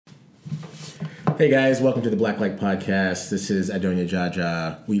Hey guys, welcome to the Black Light Podcast. This is Adonia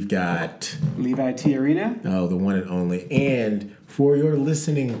Jaja. We've got Levi T. Arena. Oh, the one and only. And for your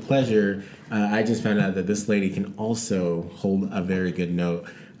listening pleasure, I just found out that this lady can also hold a very good note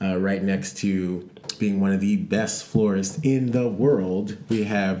right next to being one of the best florists in the world. We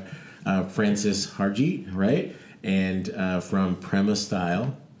have Frances Harjeet, right? And from Prema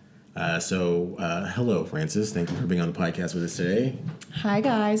Style. Hello, Frances. Thank you for being on the podcast with us today. Hi,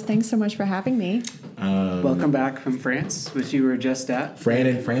 guys. Thanks so much for having me. Welcome back from France, which you were just at. Fran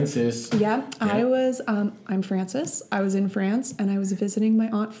and Frances. Yeah. I'm Frances. I was in France, and I was visiting my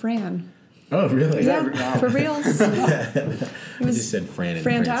Aunt Fran. Oh, really? Yeah, for reals. I just said Fran and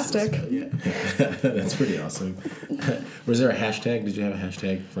fantastic. Frances. Yeah. That's pretty awesome. Was there a hashtag? Did you have a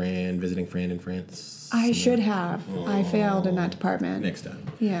hashtag, visiting Fran in France? I should have. I failed in that department. Next time.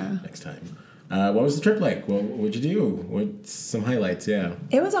 Yeah. Next time. What was the trip like? What'd you do? What's some highlights? Yeah.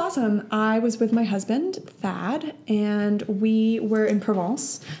 It was awesome. I was with my husband, Thad, and we were in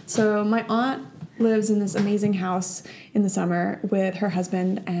Provence. So my aunt lives in this amazing house in the summer with her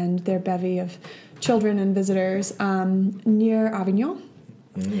husband and their bevy of children and visitors near Avignon.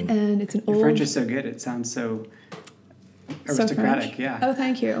 And it's an old... Your French is so good. It sounds so aristocratic. So yeah. Oh,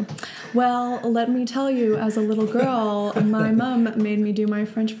 thank you. Well, let me tell you, as a little girl, my mom made me do my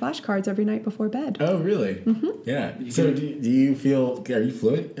French flashcards every night before bed. Oh, really? Mm-hmm. Yeah. So do you feel... Are you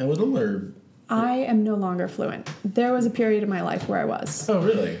fluent a little, or... I am no longer fluent. There was a period in my life where I was. Oh,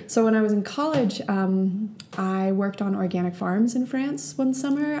 really? So when I was in college, I worked on organic farms in France one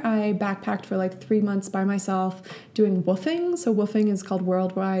summer. I backpacked for like 3 months by myself doing woofing. So woofing is called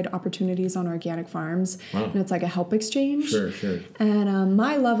Worldwide Opportunities on Organic Farms. Wow. And it's like a help exchange. Sure. And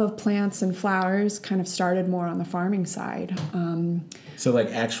my love of plants and flowers kind of started more on the farming side. So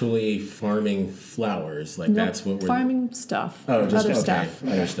like actually farming flowers, like Nope, that's what we're... farming stuff. Oh, just other okay. stuff.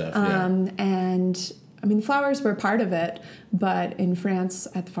 Other stuff, yeah. And I mean, flowers were part of it, but in France,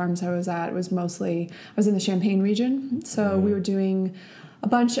 at the farms I was at, it was mostly, I was in the Champagne region, so we were doing a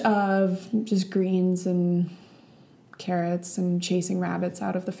bunch of just greens and carrots and chasing rabbits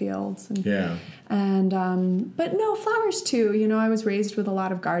out of the fields. But no, flowers too. You know, I was raised with a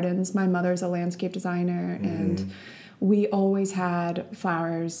lot of gardens. My mother's a landscape designer, and we always had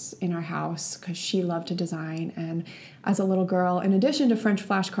flowers in our house because she loved to design. And as a little girl, in addition to French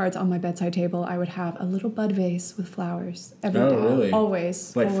flashcards on my bedside table, I would have a little bud vase with flowers every day. Oh, really?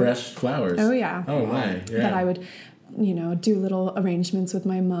 Always. Like always. Fresh flowers? Oh, yeah. Oh, my. Yeah. That I would, do little arrangements with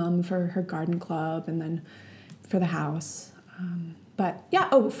my mom for her garden club and then for the house.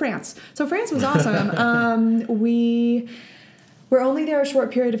 France. So France was awesome. We were only there a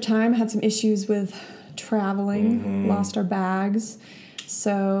short period of time, had some issues with traveling, lost our bags.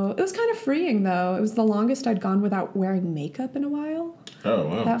 So it was kind of freeing, though. It was the longest I'd gone without wearing makeup in a while. Oh,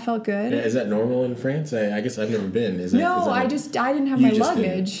 wow. That felt good. Yeah, is that normal in France? I guess I've never been. I didn't have my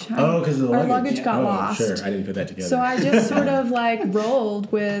luggage. Because of the luggage. Our luggage got lost. Sure, I didn't put that together. So I just sort of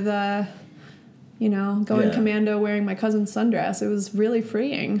rolled with, going commando wearing my cousin's sundress. It was really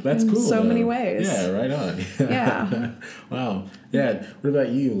freeing. That's in cool. so many ways. Yeah, right on. Yeah. Wow. Yeah. What about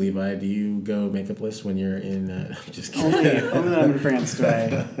you, Levi? Do you go makeupless when you're in? Just kidding. Only when I'm in France do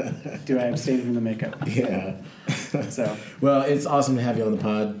I abstain from the makeup. Yeah. So. Well, it's awesome to have you on the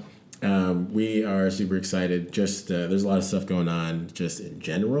pod. We are super excited. Just there's a lot of stuff going on just in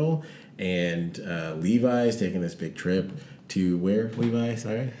general, and Levi's taking this big trip to where? Levi,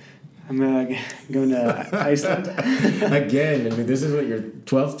 sorry. I'm going to Iceland. Again, I mean, this is what your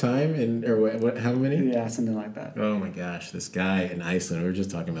 12th time, or what? How many? Yeah, something like that. Oh my gosh, this guy in Iceland. We were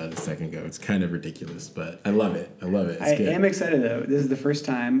just talking about it a second ago. It's kind of ridiculous, but I love it. It's good. Am excited though. This is the first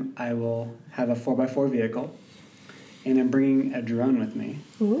time I will have a 4x4 vehicle, and I'm bringing a drone with me.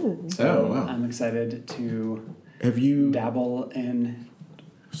 Ooh. So wow. I'm excited to have you dabble in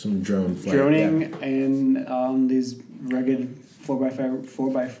some droning and on these rugged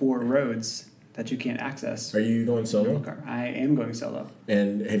 4x4 roads that you can't access. Are you going solo? I am going solo.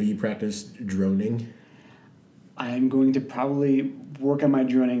 And have you practiced droning? I'm going to probably work on my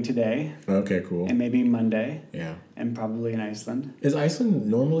droning today. Okay, cool. And maybe Monday. Yeah. And probably in Iceland. Is Iceland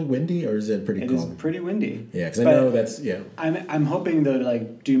normally windy, or is it pretty calm? It is pretty windy. Yeah, because I know that's, yeah. I'm hoping to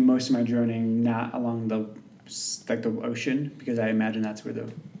do most of my droning not along the ocean, because I imagine that's where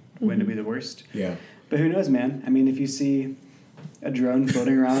the wind would be the worst. Yeah. But who knows, man? I mean, if you see a drone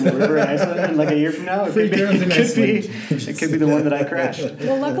floating around a river in Iceland a year from now, it could be the one that I crashed.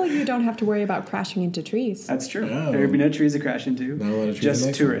 Well, luckily you don't have to worry about crashing into trees. That's true. Oh. There would be no trees to crash into. Not a lot of trees.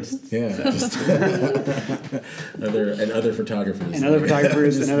 Just tourists. Yeah. other photographers. And other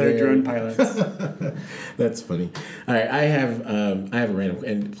photographers and other drone pilots. That's funny. All right, I have a random,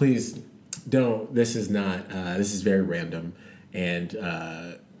 and please don't. This is not. This is very random, and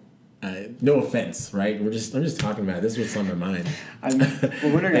no offense, right? I'm just talking about it. This is what's on my mind. I'm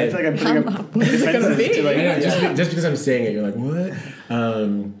wondering. I feel like I'm putting up What is it gonna defenses be? to, like, I know, just because I'm saying it, you're like, what?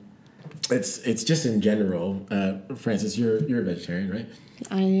 It's just in general. Francis, you're a vegetarian, right?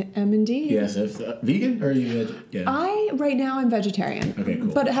 I am indeed. Yes. Vegan or are you yeah. Right now I'm vegetarian. Okay,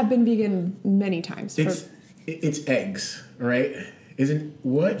 cool. But have been vegan many times. It's eggs, right?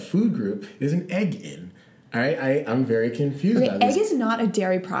 What food group is an egg in? All right, I'm very confused about this. Egg is not a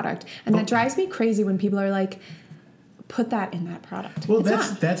dairy product, and that drives me crazy when people are like, put that in that product. Well, It's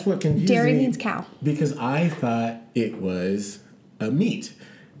not. that's what confuses Dairy me. means cow. Because I thought it was a meat,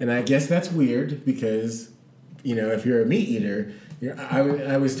 and I guess that's weird because, if you're a meat eater,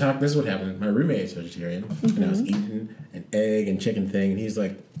 I was talking. This is what happened. My roommate is vegetarian, and I was eating an egg and chicken thing, and he's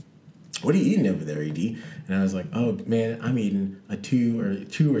like, "What are you eating over there, Ed?" And I was like, "Oh man, I'm eating a two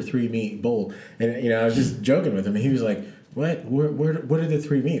or three meat bowl." And I was just joking with him, and he was like, "What? What are the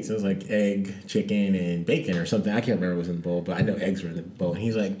three meats?" It was like egg, chicken, and bacon or something. I can't remember what was in the bowl, but I know eggs were in the bowl. And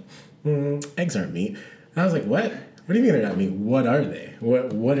he's like, "Eggs aren't meat." And I was like, "What? What do you mean they're not meat? What are they?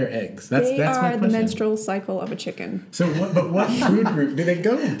 What are eggs?" That's my are the question. menstrual cycle of a chicken. So what food group do they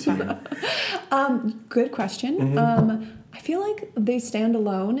go into? Good question. Mm-hmm. I feel like they stand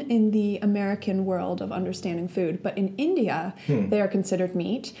alone in the American world of understanding food, but in India, they are considered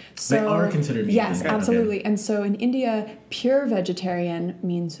meat. So, They are considered meat. Yes, Okay. absolutely. And so in India, pure vegetarian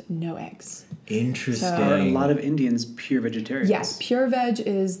means no eggs. Interesting. Are a lot of Indians pure vegetarians? Yes, pure veg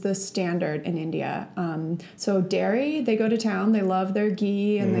is the standard in India. So dairy, they go to town. They love their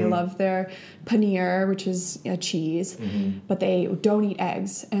ghee and they love their paneer, which is a cheese, but they don't eat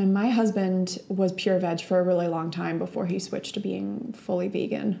eggs. And my husband was pure veg for a really long time before he switched to being fully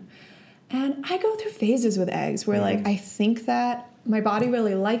vegan. And I go through phases with eggs where like I think that my body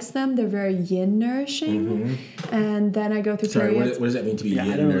really likes them. They're very yin nourishing. And then I go through Sorry, periods. what does that mean to be Yeah, I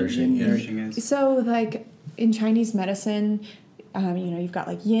yin don't know what nourishing? yin Yeah. nourishing is. So, like in Chinese medicine, you've got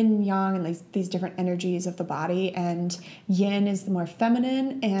like yin, yang, and these different energies of the body. And yin is the more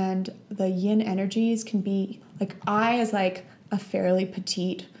feminine, and the yin energies can be like I, as like a fairly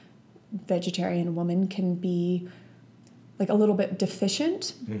petite vegetarian woman, can be like a little bit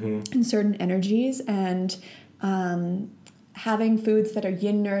deficient in certain energies, and having foods that are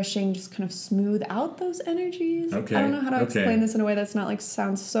yin nourishing just kind of smooth out those energies. Okay. I don't know how to explain this in a way that's not like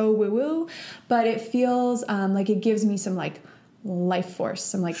sounds so woo woo, but it feels like it gives me some like life force,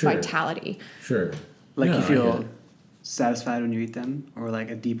 some like Sure. vitality. Sure. Like No, you I feel get it. satisfied when you eat them, or like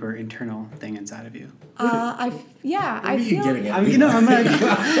a deeper internal thing inside of you? I What are you feel getting at? I'm like, no.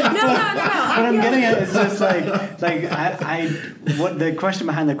 what I'm getting at is just like I what the question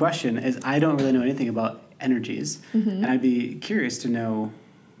behind the question is, I don't really know anything about energies, and I'd be curious to know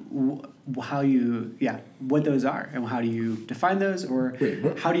how you what those are and how do you define those, or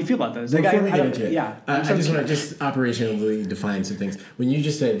how do you feel about those? Like, Before we I get don't- into it, yeah, I just want to just operationally define some things. When you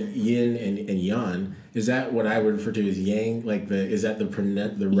just said yin and yang, is that what I would refer to as yang? Like is that the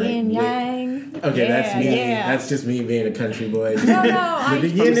right yin way? yang. Okay, that's me. Yeah. That's just me being a country boy. No, the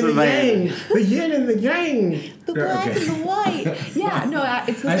yin and the Pennsylvania. yang. The yin and the yang. The black Okay. and the white. Yeah, no,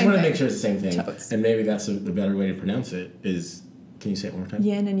 it's the I just same want to thing. make sure it's the same thing, Totes. and maybe that's the better way to pronounce it. Is can you say it one more time?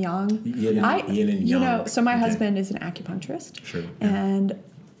 Yin and yang. Yin and yang. You know, so my Okay. husband is an acupuncturist. Sure. And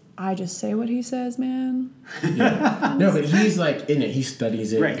I just say what he says, man. Yeah. No, but he's like in it. He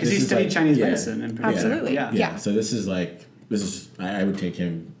studies it. Right, because This he is studied like- Chinese yeah. medicine and Absolutely. yeah. Yeah. So this is I would take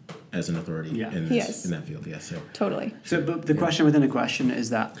him as an authority Yeah. in He this, is. in that field. Yeah. So Totally. So, but the question within a question is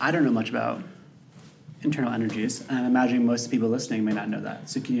that I don't know much about internal energies, and I'm imagining most people listening may not know that.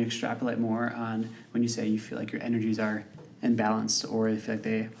 So, can you extrapolate more on when you say you feel like your energies are imbalanced, or you feel like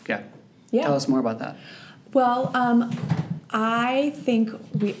they? Yeah. Tell us more about that. Well, I think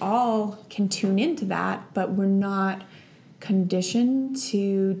we all can tune into that, but we're not conditioned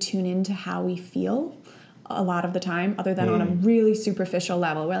to tune into how we feel a lot of the time, other than on a really superficial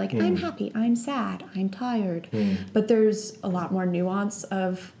level. We're like, I'm happy, I'm sad, I'm tired. But there's a lot more nuance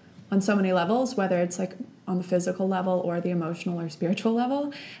on so many levels, whether it's like on the physical level or the emotional or spiritual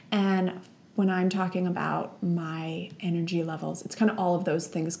level. And when I'm talking about my energy levels, it's kind of all of those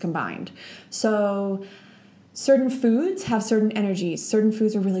things combined. So certain foods have certain energies. Certain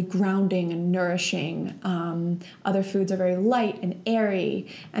foods are really grounding and nourishing. Other foods are very light and airy.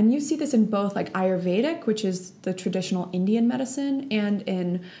 And you see this in both like Ayurvedic, which is the traditional Indian medicine, and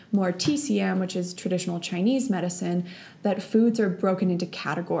in more TCM, which is traditional Chinese medicine, that foods are broken into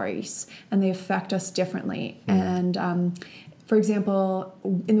categories and they affect us differently. And for example,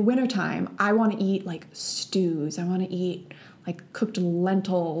 in the wintertime, I want to eat like stews. I want to eat like cooked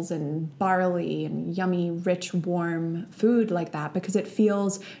lentils and barley and yummy, rich, warm food like that because it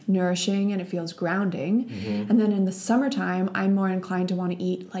feels nourishing and it feels grounding. And then in the summertime, I'm more inclined to want to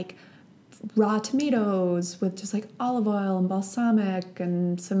eat like raw tomatoes with just like olive oil and balsamic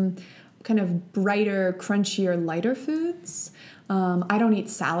and some kind of brighter, crunchier, lighter foods. I don't eat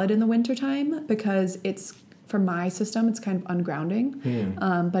salad in the wintertime because for my system, it's kind of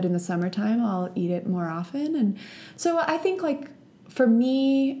ungrounding. But in the summertime, I'll eat it more often. And so I think like for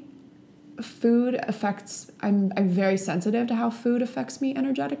me, food affects, I'm very sensitive to how food affects me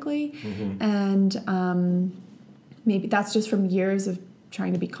energetically. And maybe that's just from years of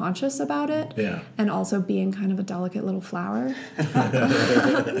trying to be conscious about it. And also being kind of a delicate little flower.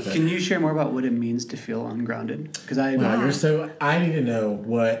 Can you share more about what it means to feel ungrounded? Because I need to know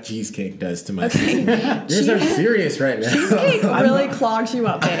what cheesecake does to my system. You're so serious right now. Cheesecake really clogs you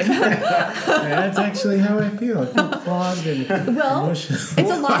up, babe. That's actually how I feel. I feel clogged and emotional.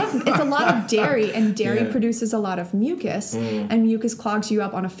 It's a lot of dairy, and dairy produces a lot of mucus, and mucus clogs you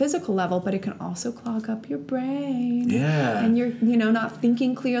up on a physical level, but it can also clog up your brain. Yeah. And you're not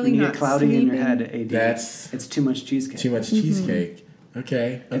thinking clearly, you not get cloudy sleeping. in your head, AD. It's too much cheesecake. Too much cheesecake.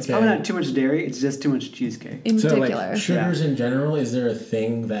 Okay. It's probably not too much dairy, it's just too much cheesecake. In So particular. like sugars in general, is there a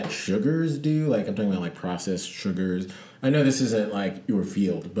thing that sugars do? Like I'm talking about like processed sugars. I know this isn't like your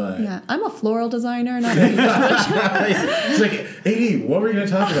field, but Yeah, I'm a floral designer, not a it's like, AD, what were we going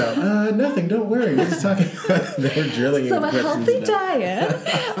to talk about? Nothing. Don't worry. We're just talking about. They were drilling. So you a with healthy questions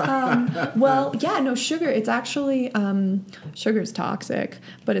about- diet. Sugar. It's actually sugar's toxic,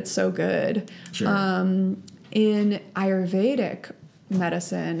 but it's so good. Sure. In Ayurvedic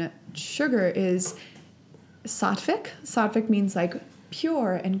medicine, sugar is sattvic. Sattvic means like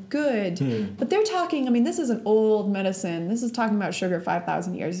pure and good. But they're talking, I mean, this is an old medicine. This is talking about sugar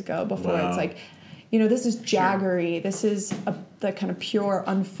 5,000 years ago before it's like, this is jaggery. This is the kind of pure,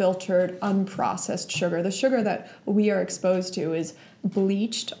 unfiltered, unprocessed sugar. The sugar that we are exposed to is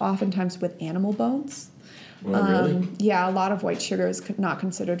bleached, oftentimes with animal bones. Well, really? Yeah, a lot of white sugar is not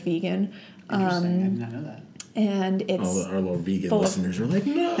considered vegan. Interesting. I did not know that. And it's Our little vegan full of listeners are like,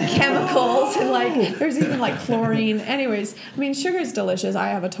 no. chemicals and like there's even like chlorine. Anyways, I mean, sugar is delicious. I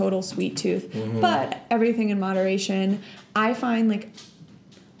have a total sweet tooth, but everything in moderation. I find like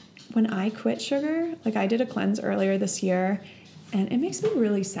when I quit sugar, like I did a cleanse earlier this year, and it makes me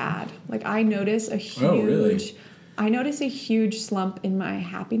really sad. Like I notice a huge slump in my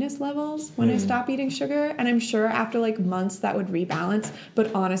happiness levels when I stop eating sugar. And I'm sure after like months that would rebalance.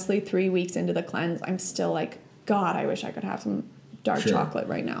 But honestly, 3 weeks into the cleanse, I'm still like, God, I wish I could have some dark chocolate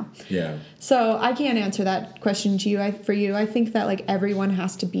right now. Yeah. So I can't answer that question to you. For you, I think that like everyone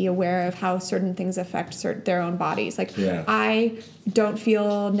has to be aware of how certain things affect their own bodies. Like I don't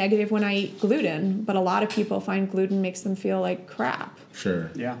feel negative when I eat gluten, but a lot of people find gluten makes them feel like crap. Sure.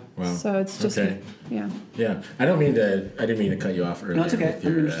 Yeah. Wow. So it's just Yeah. I didn't mean to cut you off earlier. No, it's okay. With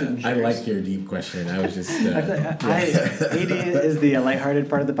your, I'm interested in I shares. like your deep question. I was just. AD is the lighthearted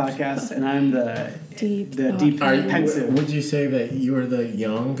part of the podcast, and I'm the Deep pensive. Would you say that you are the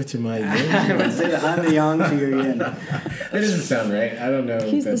yang to my yin? I would say that I'm the yang to your yin. That doesn't sound right. I don't know.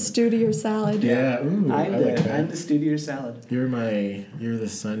 He's the stew to your salad. Yeah. Ooh, I like that. I'm the stew to your salad. You're the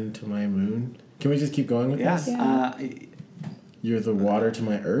sun to my moon. Can we just keep going with this? Yeah. You're the water to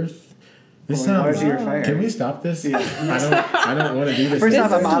my earth. This water sounds. to your fire. Can we stop this? Yeah. I don't want to do this. First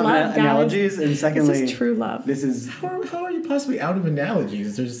off, I'm is out of love, guys. analogies, and secondly, This is true love. This is. How are you possibly out of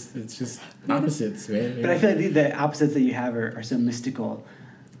analogies? It's just opposites, man. But I feel like the opposites that you have are so mystical,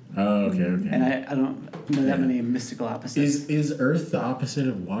 Oh, okay. and I don't know that many mystical opposites. Is Earth the opposite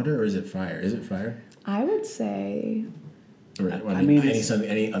of water, or is it fire? Is it fire? I would say Or, I mean,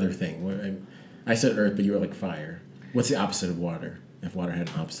 any other thing. I said Earth, but you were like fire. What's the opposite of water? If water had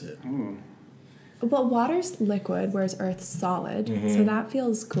an opposite. Ooh. well, water's liquid, whereas Earth's solid. So that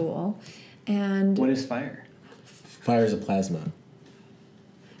feels cool. And What is fire? Fire is a plasma.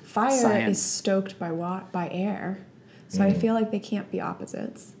 fire Science. is stoked by air. So I feel like they can't be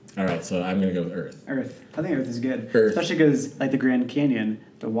opposites. All right, so I'm gonna go with Earth. Earth. I think Earth is good. Earth. Especially because, like the Grand Canyon,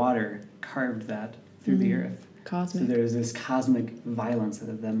 the water carved that through the earth. Cosmic. So there's this cosmic violence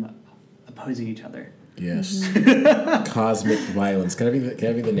of them opposing each other. Yes. Cosmic violence. Can I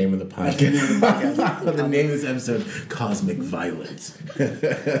be the name of the podcast? The name of this episode: Cosmic Violence.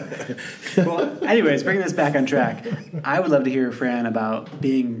 Well, anyways, bringing this back on track, I would love to hear, Fran, about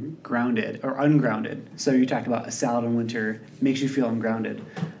being grounded or ungrounded. So you talked about a salad in winter makes you feel ungrounded.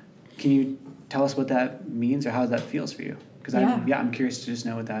 Can you tell us what that means or how that feels for you? Because I'm curious to just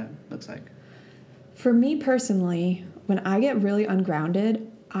know what that looks like. For me personally, when I get really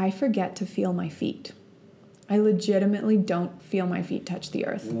ungrounded, I forget to feel my feet. I legitimately don't feel my feet touch the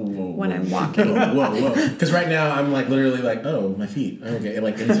earth when I'm whoa, walking. whoa. Because right now I'm like literally like, oh, my feet. Okay,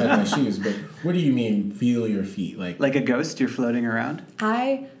 like inside my shoes. But what do you mean feel your feet? Like a ghost, you're floating around?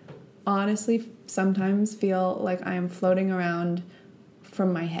 I honestly sometimes feel like I am floating around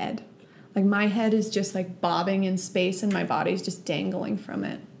from my head. Like my head is just like bobbing in space and my body's just dangling from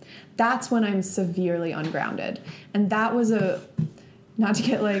it. That's when I'm severely ungrounded. And that was not to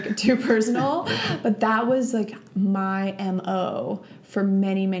get like too personal, but that was like my MO for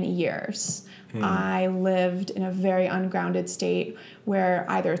many, many years. I lived in a very ungrounded state where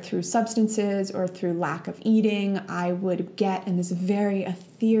either through substances or through lack of eating, I would get in this very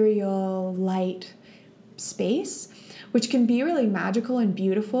ethereal, light space, which can be really magical and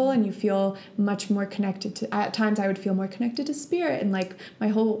beautiful, and you feel much more connected to, at times I would feel more connected to spirit, and like my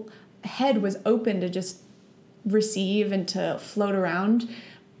whole head was open to just receive and to float around.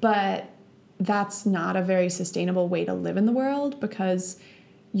 But that's not a very sustainable way to live in the world, because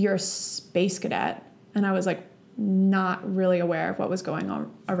you're a space cadet, and I was like not really aware of what was going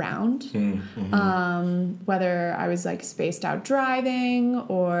on around. Whether I was like spaced out driving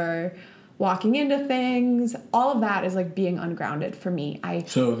or walking into things, all of that is like being ungrounded for me.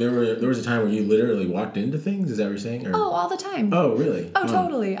 So there was a time where you literally walked into things. Is that what you're saying? Or? All the time. Oh, really? Oh,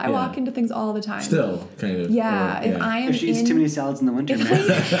 totally. I walk into things all the time. Still, kind of. Yeah. If she eats too many salads in the winter, If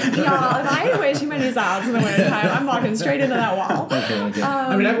I eat way too many salads in the winter time, I'm walking straight into that wall. Okay.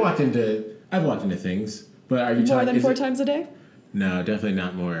 I mean, I've walked into things, but are you More than 4 times a day? No, definitely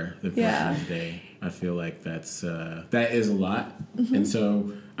not more than 4 times a day. I feel like that is a lot, and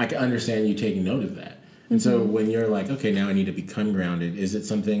so I can understand you taking note of that. And so when you're like, okay, now I need to become grounded, is it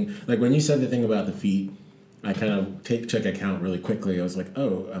something like when you said the thing about the feet? I kind of check account really quickly. I was like,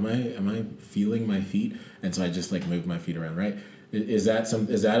 oh, am I feeling my feet? And so I just like move my feet around, right? Is that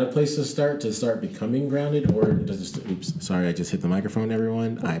a place to start becoming grounded, or does it? Oops, sorry, I just hit the microphone,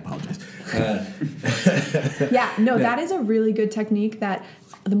 everyone. I apologize. That is a really good technique. That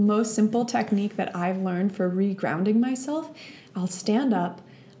the most simple technique that I've learned for regrounding myself. I'll stand up.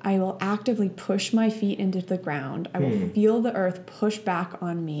 I will actively push my feet into the ground. I will feel the earth push back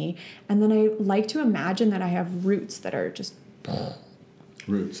on me, and then I like to imagine that I have roots that are just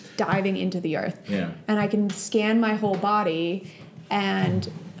diving into the earth. Yeah. And I can scan my whole body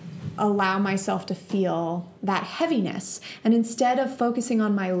and allow myself to feel that heaviness. And instead of focusing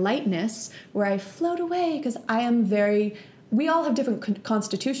on my lightness, where I float away, because we all have different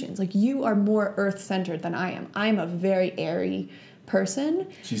constitutions. Like, you are more earth-centered than I am. I'm a very airy person.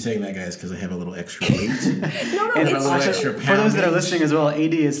 She's saying that, guys, because I have a little extra weight. No, and it's a little extra for those that are listening as well,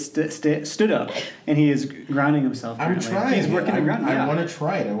 AD is stood up and he is grounding himself. I'm trying. He's working on grounding. I want to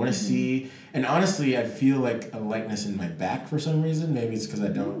try it. I want to see. And honestly, I feel like a lightness in my back for some reason. Maybe it's because I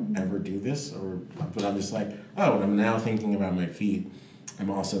don't ever do this, but I'm just like, oh, when I'm now thinking about my feet, I'm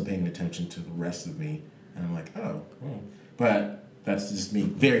also paying attention to the rest of me, and I'm like, oh. But that's just me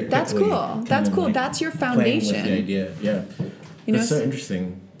very quickly. That's cool. That's cool. Like that's your foundation. Playing with the idea, yeah. That's so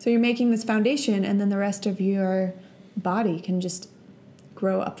interesting. So you're making this foundation, and then the rest of your body can just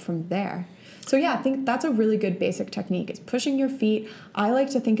grow up from there. So yeah, I think that's a really good basic technique, is pushing your feet. I like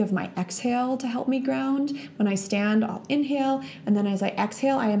to think of my exhale to help me ground. When I stand, I'll inhale, and then as I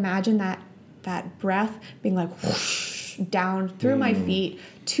exhale, I imagine that breath being like whoosh down through my feet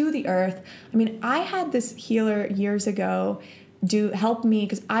to the earth. I mean, I had this healer years ago help me,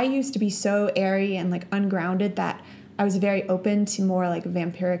 because I used to be so airy and like ungrounded that I was very open to more like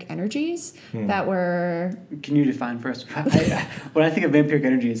vampiric energies that were... Can you define for us? When I think of vampiric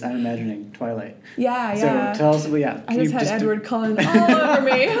energies, I'm imagining Twilight. Yeah. So tell us, I just had Edward Cullen all over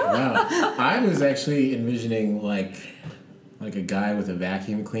me. Wow. I was actually envisioning like a guy with a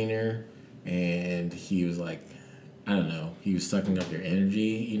vacuum cleaner, and he was like, I don't know, he was sucking up your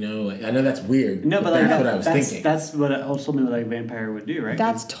energy, you know? Like, I know that's weird. No, but that's what I was thinking. That's what ultimately what a vampire would do, right?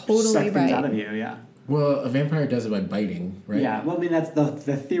 That's totally suck things right. out of you, yeah. Well, a vampire does it by biting, right? Yeah, well, I mean, that's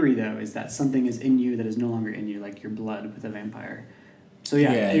the theory, though, is that something is in you that is no longer in you, like your blood with a vampire. So, your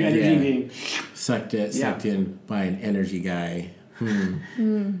energy being... Sucked in by an energy guy.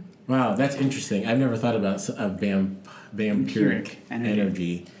 Wow, that's interesting. I've never thought about a vampiric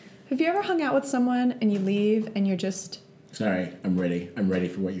energy. Have you ever hung out with someone and you leave and you're just... Sorry, I'm ready. I'm ready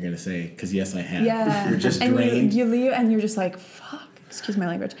for what you're going to say, because yes, I have. Yeah. You're just and drained. You leave and you're just like, fuck, excuse my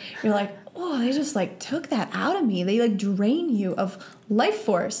language. You're like, oh, they just like took that out of me. They like drain you of life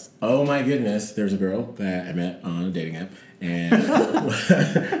force. Oh my goodness. There's a girl that I met on a dating app,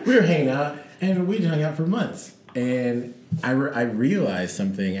 and we were hanging out, and we hung out for months. And I realized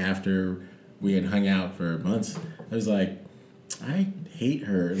something after we had hung out for months. I was like, I hate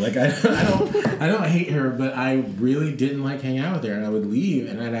her. Like I don't hate her, but I really didn't like hanging out with her, and I would leave,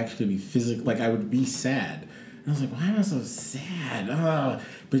 and I'd actually be I would be sad. And I was like, why am I so sad?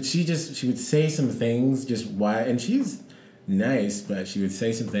 But she would say some things and she's nice, but she would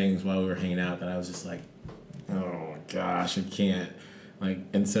say some things while we were hanging out that I was just like, oh my gosh, I can't.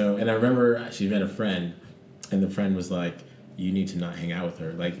 And I remember she met a friend, and the friend was like, you need to not hang out with her.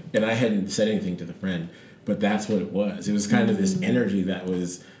 And I hadn't said anything to the friend, but that's what it was. It was kind of this energy that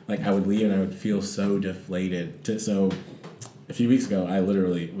was like, I would leave and I would feel so deflated. So a few weeks ago, I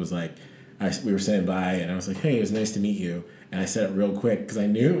literally was like, we were saying bye, and I was like, hey, it was nice to meet you. And I said it real quick because I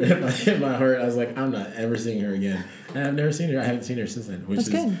knew in my heart, I was like, I'm not ever seeing her again. And I've never seen her. I haven't seen her since then. That's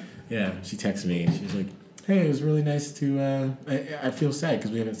good. Yeah, she texted me, and she was like, hey, it was really nice to, I feel sad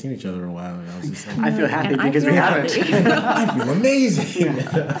because we haven't seen each other in a while. And I was just like, I feel happy And because I we feel haven't. happy. I feel amazing.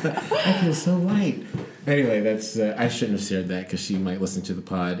 I feel so light. Anyway, that's I shouldn't have shared that because she might listen to the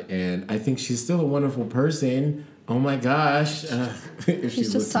pod, and I think she's still a wonderful person. Oh my gosh. If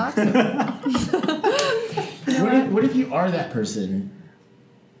She's just listening. toxic. What if you are that person?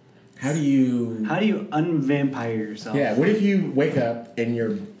 How do you unvampire yourself? Yeah, what if you wake up and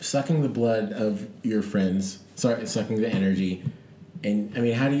you're sucking the blood of your friends, sucking the energy, and I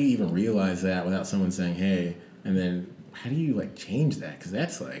mean, how do you even realize that without someone saying, hey, and then how do you change that? Because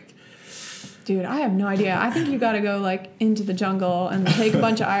that's Dude, I have no idea. I think you got to go into the jungle and take a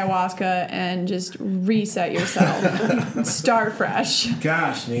bunch of ayahuasca and just reset yourself. Start fresh.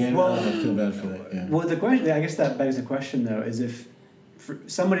 Gosh, man. Well, I feel bad for that. Yeah. Well, the question, I guess that begs the question though, is if for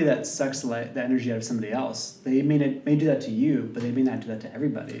somebody that sucks the energy out of somebody else, they may do that to you, but they may not do that to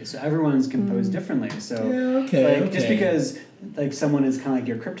everybody. So everyone's composed differently. So just because someone is kind of like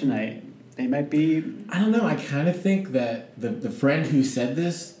your kryptonite, they might be. I don't know. I kind of think that the friend who said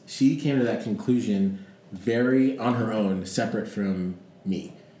this, she came to that conclusion very on her own, separate from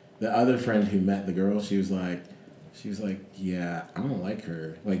me. The other friend who met the girl, she was like, yeah, I don't like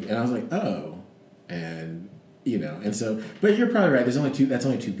her. And I was like, oh, and and so, but you're probably right. That's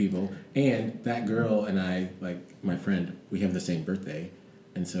only two people, and that girl and I, my friend, we have the same birthday,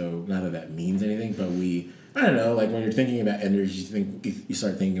 and so not that means anything, but I don't know, when you're thinking about energy, you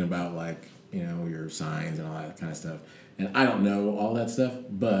start thinking about your signs and all that kind of stuff. And I don't know all that stuff,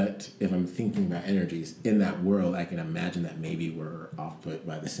 but if I'm thinking about energies in that world, I can imagine that maybe we're off-put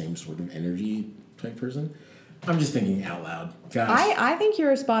by the same sort of energy type person. I'm just thinking out loud. Gosh. I think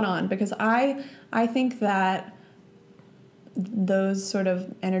you're spot on because I think that those sort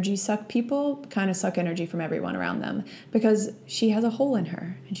of energy suck people kind of suck energy from everyone around them because she has a hole in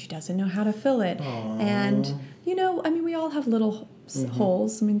her and she doesn't know how to fill it. Aww. And we all have little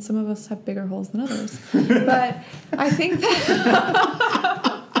holes. I mean, some of us have bigger holes than others. But I think that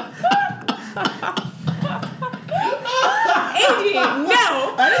Andy,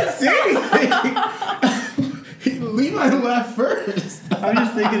 no! I didn't see anything. Levi laughed first. I was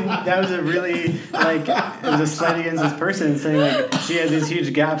just thinking that was a really it was a slight against this person saying she has these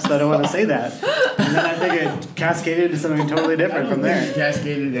huge gaps, so I don't want to say that. And then I think it cascaded into something totally different from there. It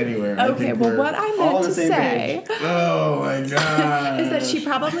cascaded anywhere. Okay, well, what I meant to say oh my god, is that she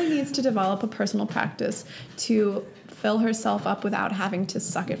probably needs to develop a personal practice to fill herself up without having to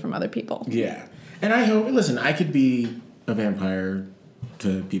suck it from other people. Yeah, and I hope. Listen, I could be a vampire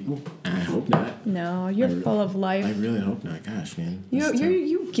to people, and I hope not. No, you're full of life. I really hope not. Gosh, man.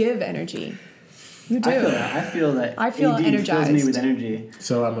 You give energy. You do. I feel AD fills energized. me with energy.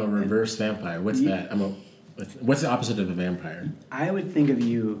 So I'm a reverse vampire. What's that? What's the opposite of a vampire? I would think of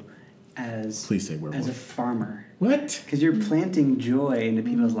you as Please say werewolf. as a farmer. What? Because you're planting joy into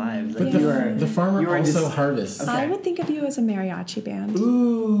people's lives. But the farmer also harvests. Okay. I would think of you as a mariachi band.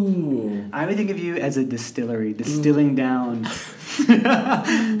 Ooh. I would think of you as a distillery, distilling down.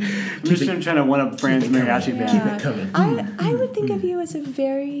 I'm just trying to one-up Fran's mariachi band. Keep it coming. I would think of you as a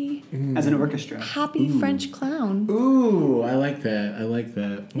very As an orchestra. happy French clown. Ooh, I like that. I like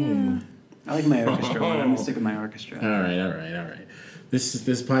that. Yeah. I like my orchestra one. I'm going to stick with my orchestra. All right.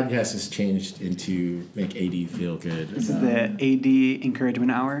 This podcast has changed into make AD feel good. This is the AD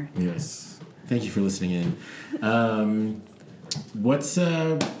Encouragement Hour. Yes. Thank you for listening in. What's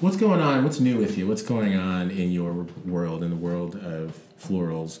going on? What's new with you? What's going on in your world, in the world of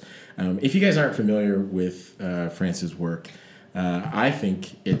florals? If you guys aren't familiar with France's work, I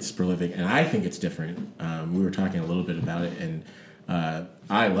think it's prolific and I think it's different. We were talking a little bit about it, and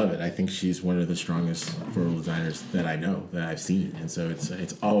I love it. I think she's one of the strongest floral designers that I know, that I've seen. And so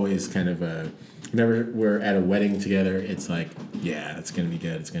it's always kind of whenever we're at a wedding together, it's like, yeah, it's going to be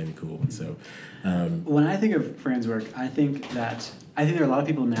good. It's going to be cool. And so when I think of Fran's work, I think there are a lot of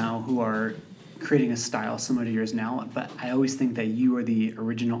people now who are creating a style similar to yours now, but I always think that you are the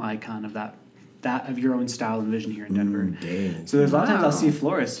original icon of that of your own style and vision here in Denver. Dang. So there's a lot of times I'll see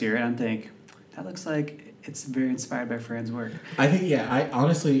florists here and I'm think, that looks like it's very inspired by Fran's work. I think, I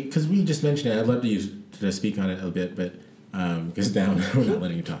honestly, because we just mentioned it, I'd love to speak on it a bit, but because now we're not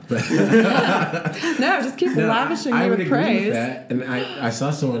letting you talk. But No, just keep lavishing me with praise. With that. And I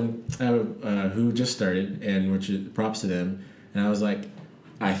saw someone who just started, and which is props to them. And I was like,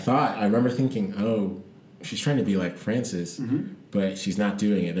 I remember thinking, oh, she's trying to be like Francis, but she's not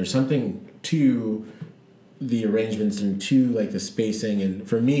doing it. There's something to the arrangements and to like the spacing, and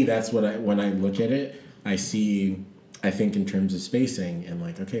for me, that's what when I look at it, I think in terms of spacing, and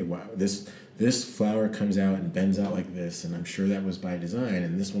like, okay, wow, this flower comes out and bends out like this, and I'm sure that was by design,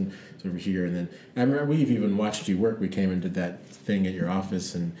 and this one is over here. And then I remember we've even watched you work. We came and did that thing at your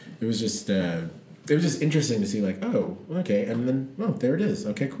office, and it was just interesting to see, like, oh, okay, and then, oh, there it is.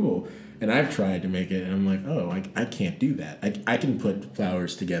 Okay, cool. And I've tried to make it, and I'm like, oh, I can't do that. I can put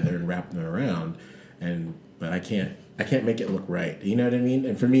flowers together and wrap them around, but I can't make it look right. You know what I mean?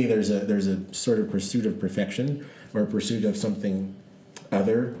 And for me, there's a sort of pursuit of perfection, or a pursuit of something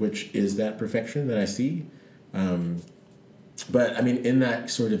other, which is that perfection that I see. But I mean, in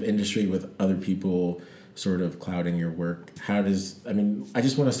that sort of industry with other people sort of clouding your work, I just want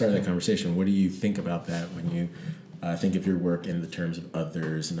to start that conversation. What do you think about that when you think of your work in the terms of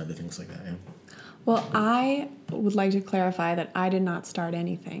others and other things like that? Yeah? Well, I would like to clarify that I did not start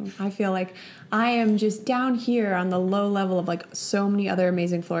anything. I feel like I am just down here on the low level of like so many other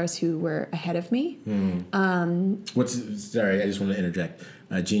amazing florists who were ahead of me. Sorry, I just want to interject.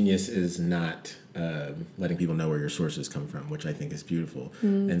 Genius is not letting people know where your sources come from, which I think is beautiful.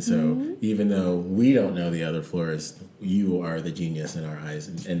 And so even though we don't know the other florists, you are the genius in our eyes.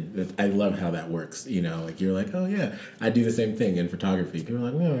 And I love how that works. You know, like you're like, oh yeah, I do the same thing in photography. People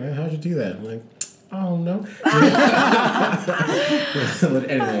are like, no, how'd you do that? I'm like, oh no.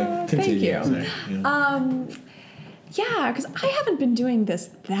 Anyway, continue. Thank you. Sorry. Yeah, because I haven't been doing this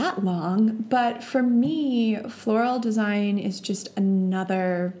that long, but for me, floral design is just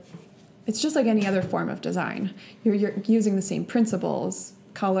it's just like any other form of design. You're using the same principles: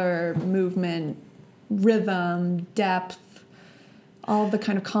 color, movement, rhythm, depth, all the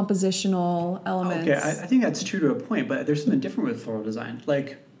kind of compositional elements. Okay, I think that's true to a point, but there's something different with floral design.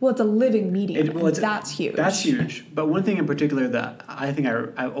 Like, well, it's a living medium. That's huge. That's huge. But one thing in particular that I think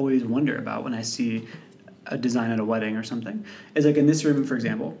I always wonder about when I see a design at a wedding or something is, like, in this room, for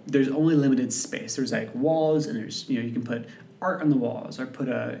example, there's only limited space. There's like walls, and there's, you can put art on the walls, or put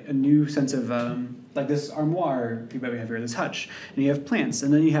a new sense of like this armoire that we have here, this hutch, and you have plants,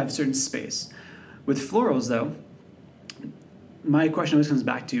 and then you have certain space. With florals, though, my question always comes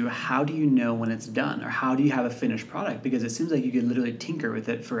back to, how do you know when it's done, or how do you have a finished product? Because it seems like you could literally tinker with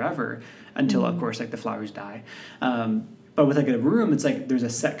it forever until, of course, like the flowers die. But with like a room, it's like there's a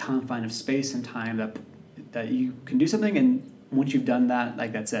set confine of space and time that you can do something, and once you've done that,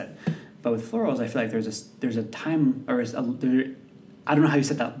 like, that's it. But with florals, I feel like there's a time, or I don't know how you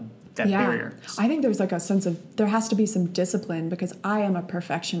set that barrier. I think there's like a sense of, there has to be some discipline, because I am a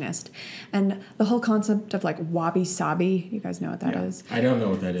perfectionist, and the whole concept of like wabi-sabi, you guys know what that is? I don't know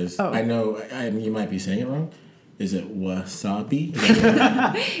what that is. Oh. I know, you might be saying it wrong. Is it wasabi?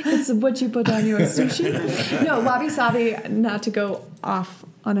 It's what you put on your sushi. No, wabi-sabi, not to go off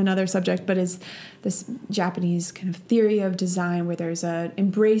on another subject, but is this Japanese kind of theory of design where there's a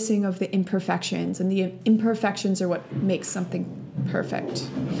embracing of the imperfections, and the imperfections are what makes something perfect.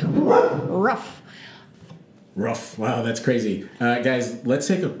 Rough. Wow, that's crazy. Guys, let's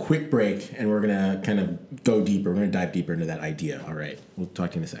take a quick break, and we're going to kind of go deeper. We're going to dive deeper into that idea. All right. We'll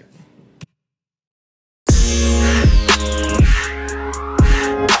talk to you in a sec.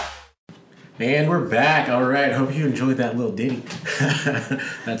 And we're back. All right. Hope you enjoyed that little ditty.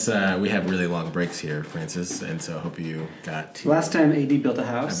 That's we have really long breaks here, Francis, and so I hope you got to. Last time AD built a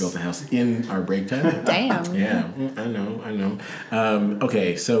house. I built a house in our break time. Damn. Yeah, I know.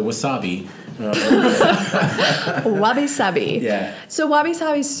 Okay, so wasabi. Wabi-sabi. Yeah. So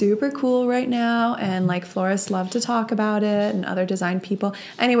wabi-sabi is super cool right now, and like florists love to talk about it, and other design people.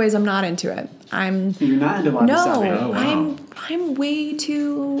 Anyways, I'm not into it. You're not into wabi-sabi? No, Oh, wow. I'm way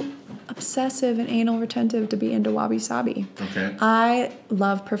too obsessive and anal retentive to be into wabi-sabi. Okay. I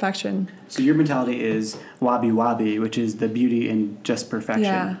love perfection. So your mentality is wabi-wabi, which is the beauty in just perfection.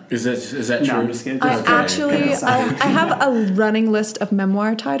 Yeah. Is that true? No, I'm just kidding. I have a running list of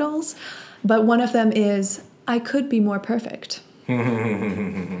memoir titles, but one of them is "I Could Be More Perfect."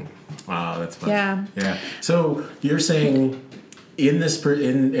 Wow, that's fun. Yeah. So you're saying in this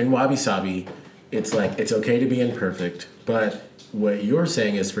in wabi-sabi, it's like it's okay to be imperfect, but what you're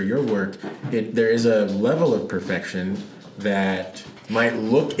saying is for your work, there is a level of perfection that might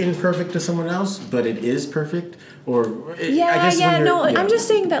look imperfect to someone else, but it is perfect. Or I'm just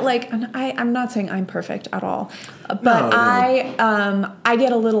saying that, like, I'm not saying I'm perfect at all, but I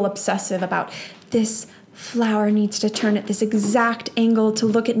get a little obsessive about this flower needs to turn at this exact angle to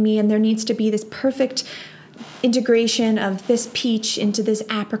look at me, and there needs to be this perfect integration of this peach into this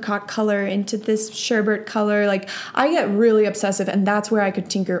apricot color into this sherbet color. Like, I get really obsessive, and that's where I could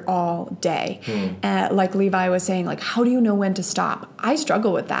tinker all day. Like Levi was saying, like, how do you know when to stop? I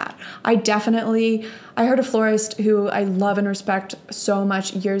struggle with that. I heard a florist who I love and respect so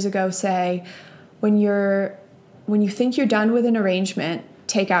much years ago say, when you think you're done with an arrangement,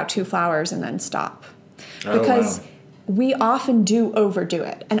 take out 2 flowers and then stop. Because we often do overdo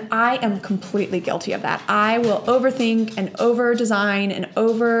it. And I am completely guilty of that. I will overthink and over-design and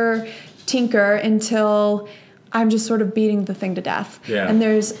over-tinker until I'm just sort of beating the thing to death. Yeah. And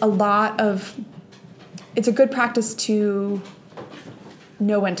there's it's a good practice to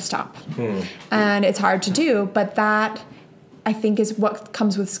know when to stop. And it's hard to do, but that, I think, is what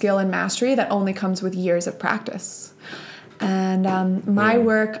comes with skill and mastery that only comes with years of practice. And my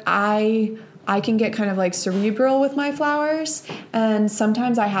work, I can get kind of like cerebral with my flowers, and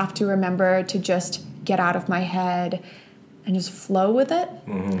sometimes I have to remember to just get out of my head and just flow with it.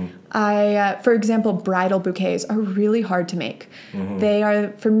 For example, bridal bouquets are really hard to make. They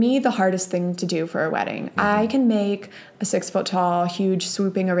are, for me, the hardest thing to do for a wedding. I can make a 6-foot-tall, huge,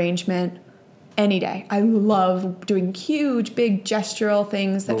 swooping arrangement any day. I love doing huge, big gestural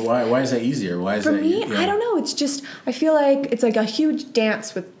things. But why is that easier? Why is for that? Me, I don't know. It's just, I feel like it's like a huge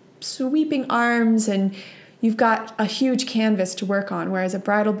dance with sweeping arms, and you've got a huge canvas to work on, whereas a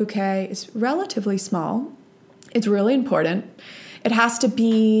bridal bouquet is relatively small. It's really important. It has to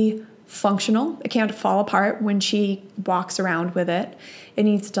be functional. It can't fall apart when she walks around with it. It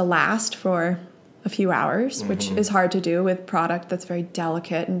needs to last for a few hours, which is hard to do with product that's very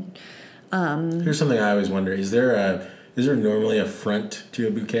delicate. And here's something I always wonder: is there normally a front to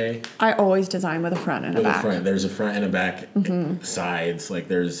a bouquet? I always design with a front and a back. There's a front and a back, sides. Like,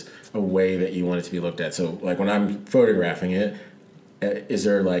 there's a way that you want it to be looked at. So, like, when I'm photographing it, is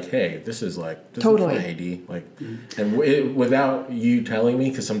there like, hey, this is Totally AD, like, and without you telling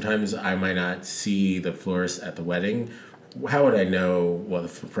me, because sometimes I might not see the florist at the wedding, how would I know what the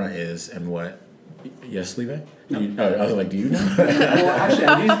front is and what? Yes, Levi? No. I was like, do you know? Well, actually,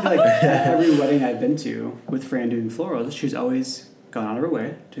 I do feel like at every wedding I've been to with Fran doing florals, she's always gone out of her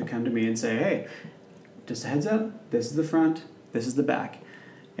way to come to me and say, hey, just a heads up, this is the front, this is the back.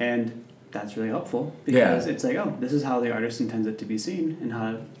 And that's really helpful because it's like, oh, this is how the artist intends it to be seen and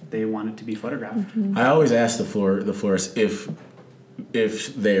how they want it to be photographed. I always ask the florist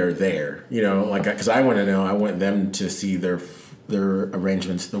if they are there, like, because I want to know. I want them to see their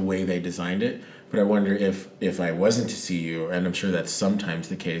arrangements the way they designed it. But I wonder if I wasn't to see you, and I'm sure that's sometimes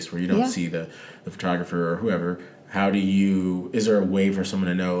the case where you don't see the photographer or whoever. Is there a way for someone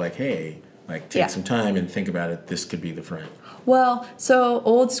to know, like, hey, like, take some time and think about it. This could be the front. Well, so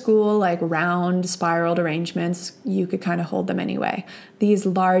old school, like, round spiraled arrangements, you could kind of hold them anyway. These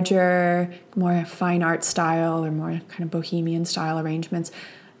larger, more fine art style or more kind of bohemian style arrangements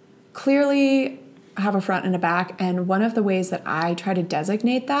clearly have a front and a back. And one of the ways that I try to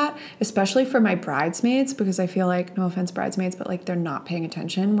designate that, especially for my bridesmaids, because I feel like, no offense bridesmaids, but like they're not paying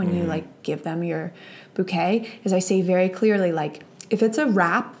attention when you like give them your bouquet, is I say very clearly, like, if it's a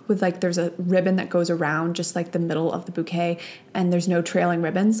wrap with, like, there's a ribbon that goes around just like the middle of the bouquet and there's no trailing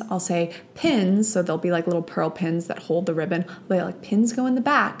ribbons, I'll say pins. So there'll be like little pearl pins that hold the ribbon. They like pins go in the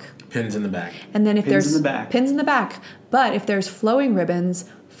back. Pins in the back. And then if Pins there's in the back. Pins in the back. But if there's flowing ribbons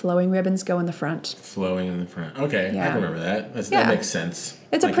go in the front. Flowing in the front. Okay, Yeah. I can remember that. That makes sense.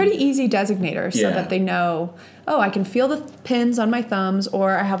 It's a pretty easy designator so Yeah. that they know, oh, I can feel the pins on my thumbs,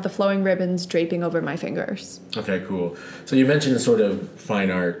 or I have the flowing ribbons draping over my fingers. Okay, cool. So you mentioned sort of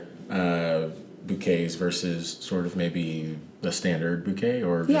fine art bouquets versus sort of maybe the standard bouquet,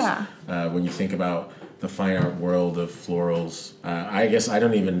 or just, when you think about the fine art world of florals, I guess I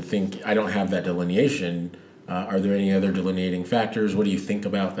don't have that delineation. Are there any other delineating factors? What do you think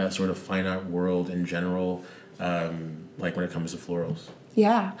about that sort of fine art world in general, like when it comes to florals?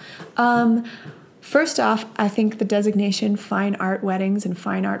 Yeah. First off, I think the designation fine art weddings and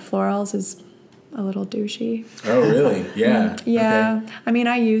fine art florals is a little douchey. Oh, really? Yeah. Yeah. Okay. I mean,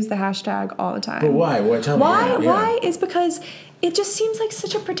 I use the hashtag all the time. But why? Tell me why? why. Why is because it just seems like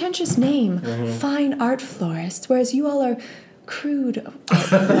such a pretentious name, fine art florist, whereas you all are crude art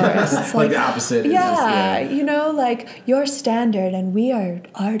florists. Like the opposite. Yeah, you know, like you're standard and we are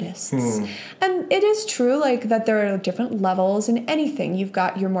artists. And it is true, like that there are different levels in anything. You've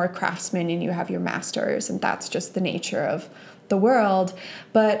got your more craftsmen and you have your masters, and that's just the nature of the world.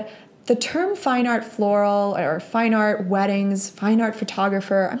 But the term fine art floral or fine art weddings, fine art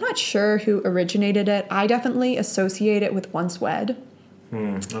photographer, I'm not sure who originated it. I definitely associate it with Once Wed.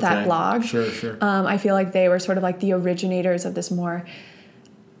 That blog. Sure. I feel like they were sort of like the originators of this more,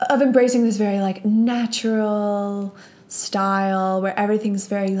 of embracing this very like natural style where everything's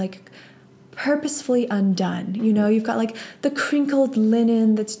very like purposefully undone. You know, you've got like the crinkled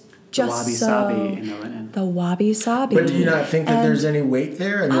linen that's just the wabi-sabi in the linen. The wabi-sabi. But do you not think that there's any weight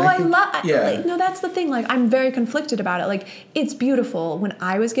there? I love. Yeah. Like, no, that's the thing. Like, I'm very conflicted about it. Like, it's beautiful. When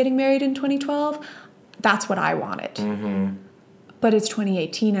I was getting married in 2012, that's what I wanted. But it's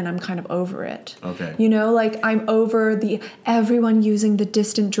 2018 and I'm kind of over it. Okay. You know, like I'm over everyone using the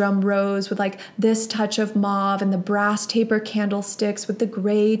distant drum rose with like this touch of mauve and the brass taper candlesticks with the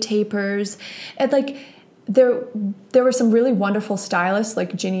gray tapers. And like there were some really wonderful stylists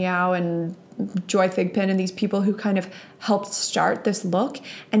like Ginny Yao and Joy Thigpen and these people who kind of helped start this look,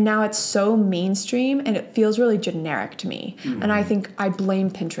 and now it's so mainstream and it feels really generic to me. And I think I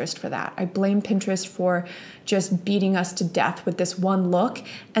blame Pinterest for that. I blame Pinterest for just beating us to death with this one look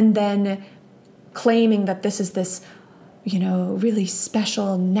and then claiming that this is this, you know, really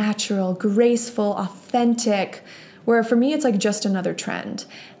special, natural, graceful, authentic, where for me it's like just another trend.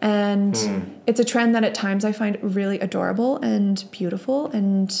 And it's a trend that at times I find really adorable and beautiful,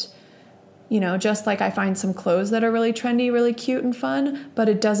 and you know, just like I find some clothes that are really trendy, really cute and fun, but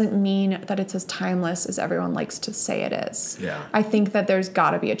it doesn't mean that it's as timeless as everyone likes to say it is. Yeah. I think that there's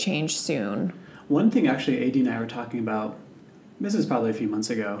got to be a change soon. One thing actually AD and I were talking about, this is probably a few months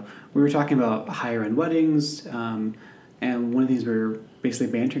ago, we were talking about higher end weddings, and one of these we were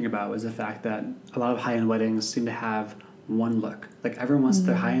basically bantering about was the fact that a lot of high end weddings seem to have one look. Like everyone wants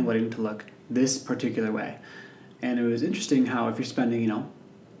their high end wedding to look this particular way. And it was interesting how if you're spending, you know,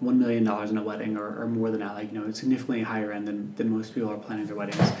 $1 million in a wedding or more than that, like, you know, significantly higher end than most people are planning their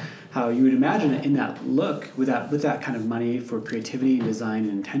weddings, how you would imagine that in that look, with that kind of money for creativity and design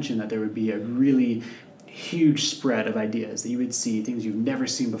and intention, that there would be a really huge spread of ideas, that you would see things you've never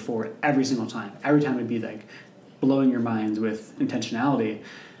seen before every single time. Every time it would be like blowing your minds with intentionality.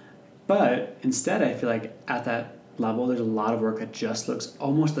 But instead, I feel like at that level, there's a lot of work that just looks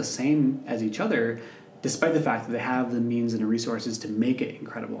almost the same as each other, despite the fact that they have the means and the resources to make it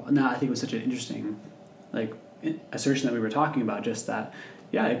incredible. And that, I think, was such an interesting like assertion that we were talking about, just that,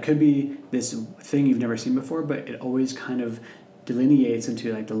 yeah, it could be this thing you've never seen before, but it always kind of delineates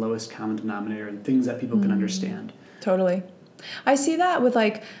into like the lowest common denominator and things that people can understand. Totally. I see that with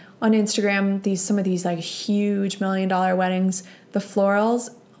like on Instagram, some of these like huge $1 million weddings, the florals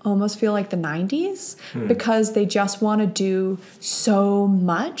almost feel like the 90s because they just want to do so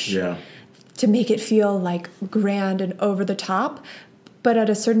much. Yeah. To make it feel like grand and over the top. But at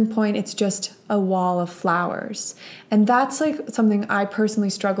a certain point, it's just a wall of flowers. And that's like something I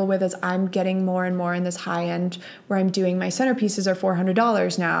personally struggle with as I'm getting more and more in this high end where I'm doing my centerpieces are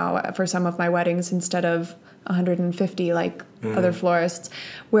 $400 now for some of my weddings instead of $150 like other florists,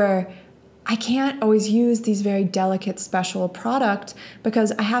 where I can't always use these very delicate special product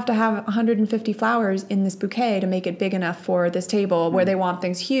because I have to have 150 flowers in this bouquet to make it big enough for this table where they want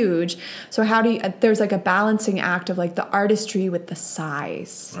things huge. So how do you, there's like a balancing act of like the artistry with the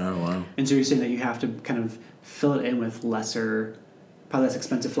size. Oh, wow. And so you're saying that you have to kind of fill it in with probably less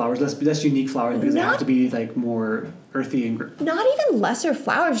expensive flowers, less unique flowers, because they have to be like more earthy and not even lesser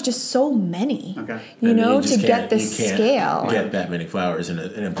flowers, just so many. Okay. You know, you to get this scale. Get that many flowers in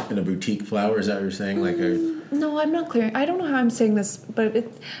a boutique flower. Is that what you're saying? Like No, I'm not clear. I don't know how I'm saying this, but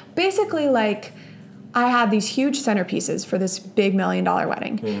it's basically like I had these huge centerpieces for this big $1 million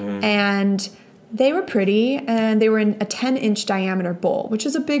wedding, and they were pretty, and they were in a 10-inch diameter bowl, which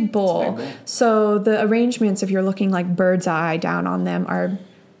is a big bowl. So the arrangements, if you're looking like bird's eye down on them, are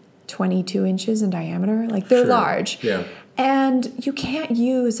 22 inches in diameter. Like they're large. Yeah. And you can't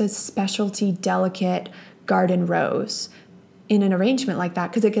use a specialty delicate garden rose in an arrangement like that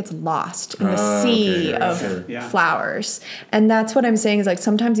because it gets lost in the sea of flowers. And that's what I'm saying is like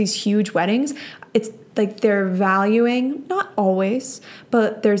sometimes these huge weddings, it's like they're valuing, not always,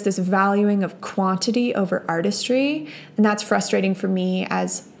 but there's this valuing of quantity over artistry. And that's frustrating for me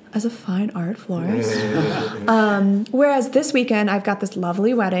as a fine art florist. Whereas this weekend, I've got this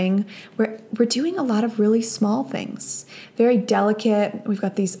lovely wedding where we're doing a lot of really small things. Very delicate. We've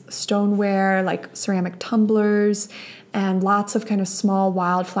got these stoneware, like ceramic tumblers. and lots of kind of small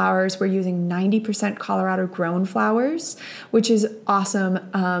wildflowers. We're using 90% Colorado grown flowers, which is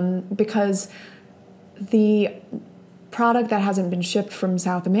awesome because the product that hasn't been shipped from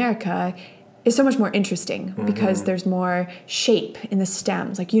South America is so much more interesting because there's more shape in the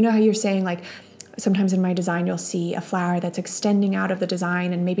stems. Like, you know how you're saying, like, sometimes in my design you'll see a flower that's extending out of the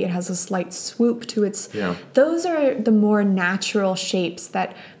design and maybe it has a slight swoop to its... Yeah. Those are the more natural shapes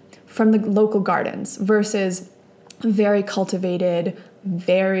that from the local gardens versus very cultivated,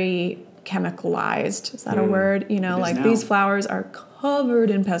 very chemicalized. Is that a word? You know, like now. these flowers are covered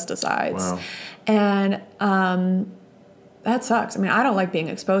in pesticides. Wow. And that sucks. I mean, I don't like being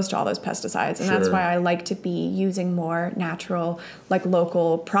exposed to all those pesticides, and that's Sure. why I like to be using more natural, like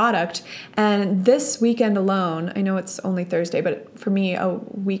local product. And this weekend alone, I know it's only Thursday, but for me, a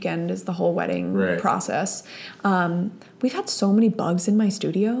weekend is the whole wedding Right. process. We've had so many bugs in my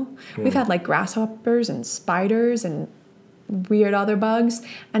studio. We've had like grasshoppers and spiders and weird other bugs,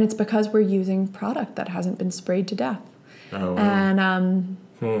 and it's because we're using product that hasn't been sprayed to death. Oh, wow. And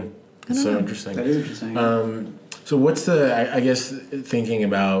It's so interesting. That is interesting. So what's I guess thinking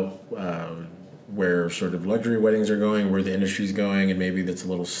about where sort of luxury weddings are going, where the industry's going, and maybe that's a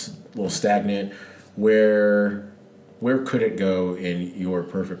little stagnant. Where could it go in your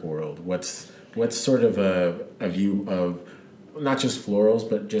perfect world? What's sort of a view of not just florals,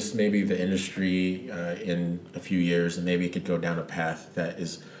 but just maybe the industry in a few years, and maybe it could go down a path that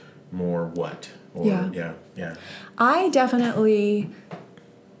is more what? Or, yeah. I definitely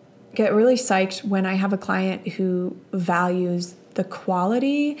get really psyched when I have a client who values the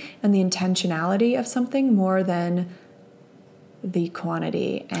quality and the intentionality of something more than the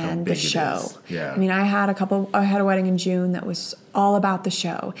quantity and the big it show. is. Yeah. I mean, I had a wedding in June that was all about the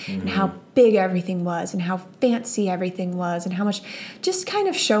show and how big everything was and how fancy everything was and how much just kind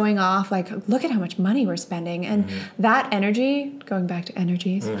of showing off, like, look at how much money we're spending. And that energy, going back to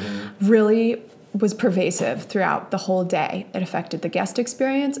energies, really was pervasive throughout the whole day. It affected the guest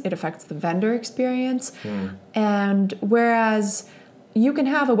experience. It affects the vendor experience. And whereas you can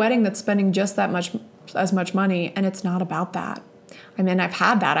have a wedding that's spending just as much money and it's not about that. I mean, I've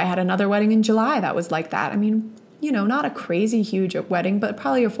had that. I had another wedding in July that was like that. I mean, you know, not a crazy huge wedding, but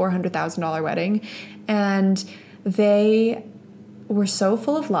probably a $400,000 wedding. And they were so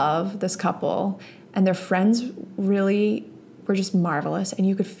full of love, this couple, and their friends really were just marvelous, and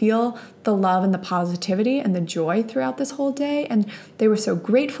you could feel the love and the positivity and the joy throughout this whole day. And they were so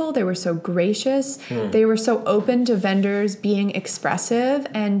grateful, they were so gracious, they were so open to vendors being expressive,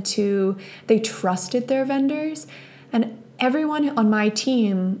 and they trusted their vendors. And everyone on my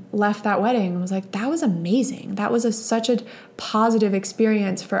team left that wedding and was like, that was amazing. That was such a positive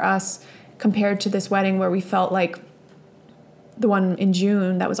experience for us compared to this wedding where we felt like the one in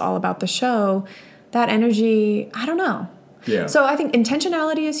June that was all about the show. That energy, I don't know. Yeah. So I think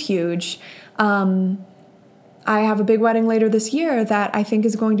intentionality is huge. I have a big wedding later this year that I think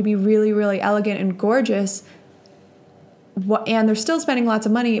is going to be really, really elegant and gorgeous. And they're still spending lots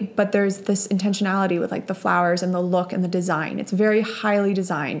of money, but there's this intentionality with like the flowers and the look and the design. It's very highly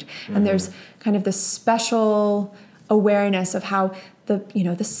designed. And there's kind of this special awareness of how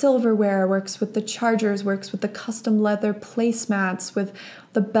the silverware works with the chargers, works with the custom leather placemats, with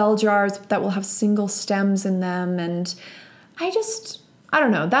the bell jars that will have single stems in them. And I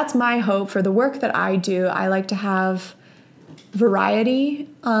don't know. That's my hope for the work that I do. I like to have variety.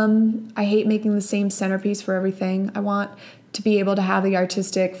 I hate making the same centerpiece for everything. I want to be able to have the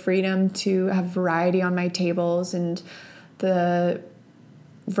artistic freedom to have variety on my tables and the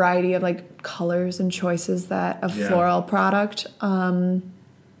variety of like colors and choices that a floral product. But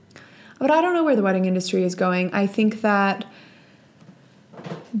I don't know where the wedding industry is going. I think that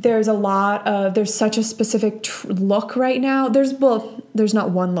there's such a specific look right now. There's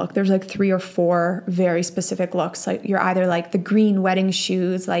not one look. There's like 3 or 4 very specific looks. Like you're either like the green wedding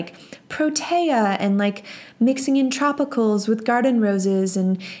shoes, like protea, and like mixing in tropicals with garden roses,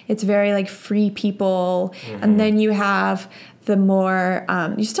 and it's very like free people. And then you have the more,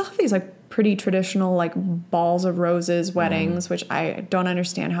 you still have these like pretty traditional like balls of roses weddings, which I don't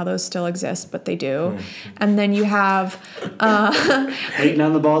understand how those still exist, but they do. And then you have Hating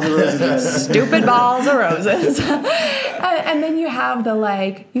on the balls of roses. stupid balls of roses. And then you have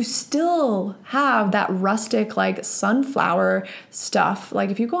you still have that rustic like sunflower stuff. Like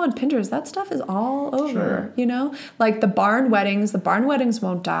if you go on Pinterest, that stuff is all over, you know? Like the barn weddings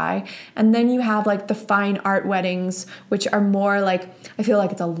won't die. And then you have like the fine art weddings, which are more like, I feel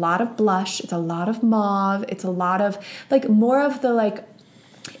like it's a lot of blush, it's a lot of mauve, it's a lot of like more of the like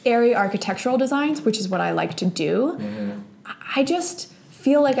airy architectural designs, which is what I like to do. I just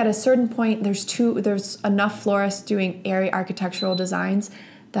feel like at a certain point there's enough florists doing airy architectural designs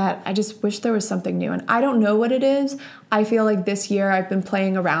that I just wish there was something new. And I don't know what it is. I feel like this year I've been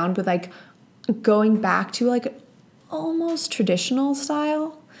playing around with like going back to like almost traditional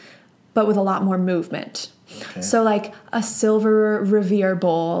style, but with a lot more movement. Okay. So like a silver Revere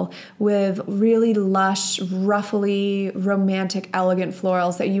bowl with really lush, ruffly, romantic, elegant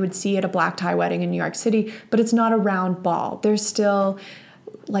florals that you would see at a black tie wedding in New York City, but it's not a round ball. There's still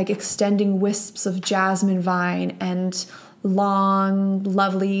like extending wisps of jasmine vine and long,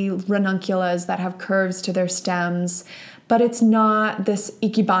 lovely ranunculus that have curves to their stems. But it's not this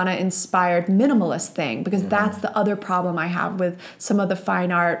Ikebana-inspired minimalist thing, because that's the other problem I have with some of the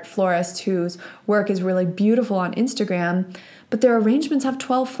fine art florists whose work is really beautiful on Instagram, but their arrangements have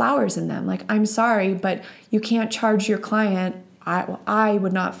 12 flowers in them. Like, I'm sorry, but you can't charge your client. I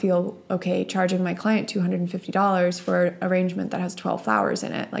would not feel okay charging my client $250 for an arrangement that has 12 flowers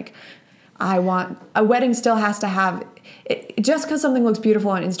in it. Like, a wedding still has to have it, just because something looks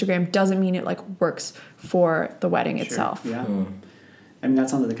beautiful on Instagram doesn't mean it like works for the wedding itself. Yeah. I mean,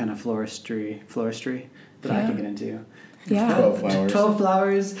 that's under the kind of floristry that I can get into. Yeah. 12 flowers. 12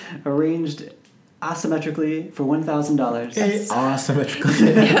 flowers arranged asymmetrically for $1,000.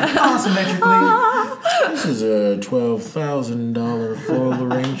 Asymmetrically. Asymmetrically. This is a $12,000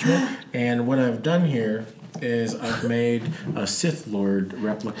 floral arrangement, and what I've done here is I've made a Sith Lord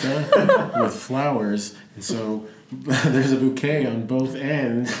replica with flowers, and so there's a bouquet on both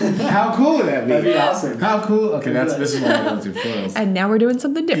ends. How cool would that be? That'd be awesome. How cool? Okay, this is what I'm going to foils. And now we're doing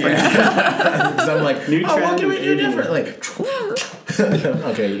something different. Because I'm like, New what trend can we do 80. different? Like,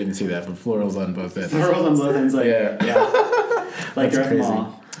 okay, you didn't see that, but florals on both ends. Florals on both ends, like, yeah. Like That's Darth crazy.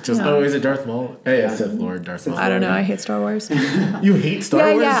 Maul. Is it Darth Maul? Hey, it's Sith Lord, Darth Maul. I don't know. I hate Star Wars. You hate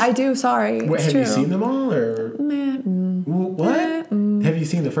Star Wars? Yeah, I do. Sorry. Wait, It's have true. you seen them all, or what? Have you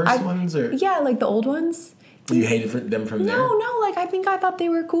seen the first ones, or Yeah, like the old ones. you hated them from there? No, like I thought they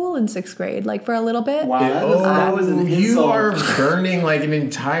were cool in 6th grade, like for a little bit. Wow, that was an insult. You are burning like an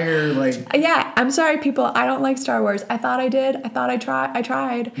entire like. Yeah, I'm sorry, people. I don't like Star Wars. I thought I did. I thought I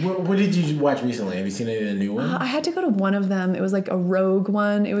tried. What did you watch recently? Have you seen any of the new ones? I had to go to one of them. It was like a Rogue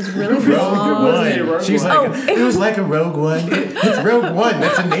One. It was really Rogue long. One. She's like, it was like a Rogue One. It's Rogue One.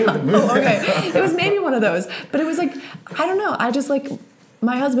 That's the name of the movie. Okay, it was maybe one of those, but it was like, I don't know. I just like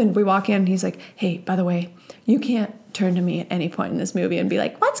my husband. We walk in, and he's like, "Hey, by the way, you can't turn to me at any point in this movie and be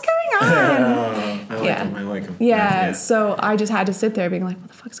like, what's going on?" I like him. Yeah, so I just had to sit there being like, what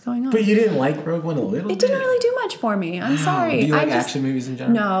the fuck's going on? But you didn't like Rogue One a little bit? It didn't really do much for me. I'm sorry. Do you like I just, action movies in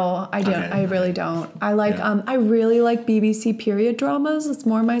general? No, I don't. Okay. I really don't. I like I really like BBC period dramas. It's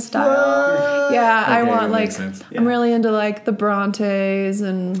more my style. What? Yeah, I Okay, want that like makes sense. I'm really into like the Brontes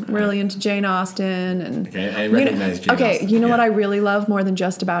and really into Jane Austen and Okay, I recognize Jane Austen. You know what Yeah. I really love more than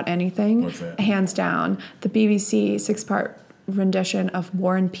just about anything? What's that? Hands down, the BBC 6-part rendition of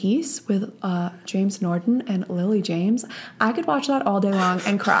War and Peace with James Norton and Lily James. I could watch that all day long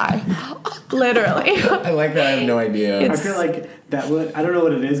and cry. Literally. I like that. I have no idea. I feel like that would, I don't know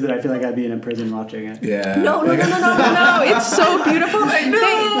what it is, but I feel like I'd be in a prison watching it. Yeah. No. It's so beautiful. I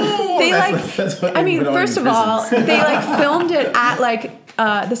know. They That's what I mean, they put on first in of all, prisons. they like filmed it at like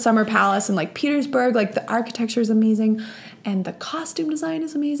the Summer Palace in like Petersburg. Like the architecture is amazing and the costume design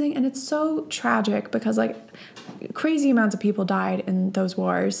is amazing, and it's so tragic because like crazy amounts of people died in those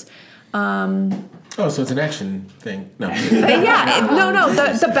wars. Oh, so it's an action thing. No.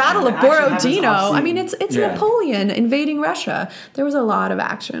 The Battle of Action happens Borodino. off-scene. I mean, it's Yeah. Napoleon invading Russia. There was a lot of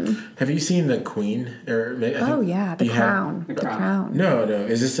action. Have you seen The Queen? Or I think Oh yeah, The you have- Crown. The The Crown. Crown. No.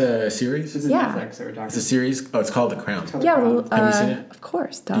 Is this a series? This is Yeah. Netflix that we're talking It's a series. Oh, it's called The Crown. Yeah, well, Have you seen it? of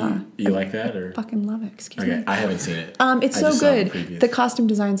course, duh. You like that or? Fucking love it. Excuse Okay, me. I haven't seen it. It's I so just saw the good. previews. The costume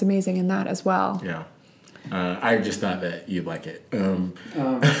design's amazing in that as well. Yeah. I just thought that you'd like it.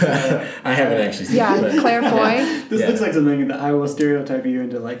 I haven't actually seen it. Yeah, But Claire Foy. This Yeah. looks like something that I will stereotype you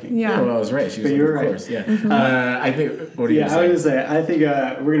into liking. Yeah. Oh, well, I was right. She was But like, you were of right. course, yeah. I think, what are you Yeah, I going was to gonna say, I think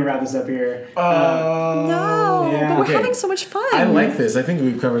we're gonna wrap this up here. Oh. No, Yeah. but we're Okay. having so much fun. I like this. I think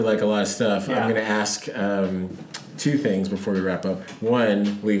we've covered like a lot of stuff. Yeah. I'm going to ask two things before we wrap up.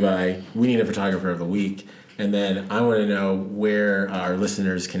 One, Levi, we need a photographer of the week. And then I want to know where our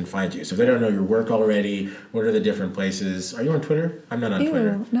listeners can find you. So if they don't know your work already, what are the different places? Are you on Twitter? I'm not on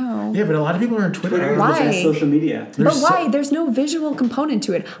Twitter. Ew, no. Yeah, but a lot of people are on Twitter. Twitter is Why? the best social media. But There's why? There's no visual component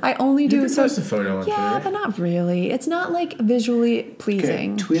to it. I only You do can so. post a photo on Yeah, Twitter. but not really. It's not like visually Okay,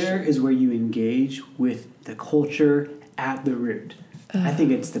 pleasing. Twitter is where you engage with the culture at the root. I think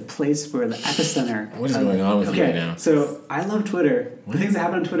it's the place where the epicenter. What is going on with you right now? So I love Twitter. The things that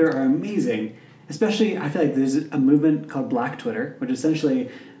happen on Twitter are amazing. especially I feel like there's a movement called Black Twitter, which essentially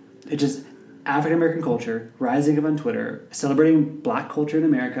it's just African American culture rising up on Twitter, celebrating Black culture in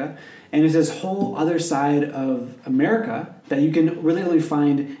America, and it's this whole other side of America that you can really only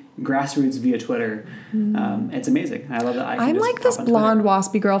find grassroots via Twitter. It's amazing. I love that. I'm like this blonde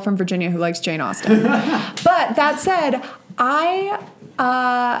waspy girl from Virginia who likes Jane Austen. But that said, I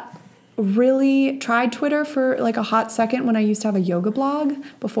really tried Twitter for like a hot second when I used to have a yoga blog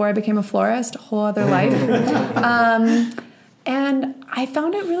before I became a florist, a whole other life. And I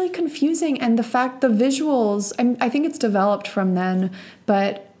found it really confusing. And the visuals, I think it's developed from then,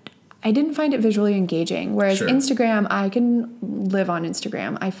 but I didn't find it visually engaging. Whereas Instagram, I can live on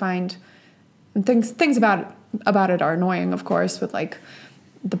Instagram. I find things about it are annoying, of course, with like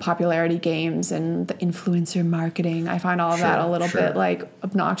the popularity games and the influencer marketing. I find all of that a little bit like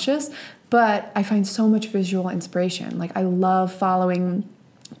obnoxious, but I find so much visual inspiration. Like I love following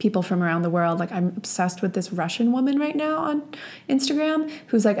people from around the world. Like I'm obsessed with this Russian woman right now on Instagram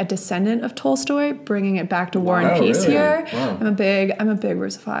who's like a descendant of Tolstoy, bringing it back to War and Peace here. Wow. I'm a big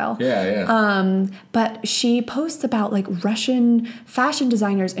Russophile. Yeah. But she posts about like Russian fashion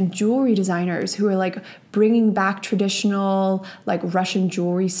designers and jewelry designers who are like bringing back traditional like Russian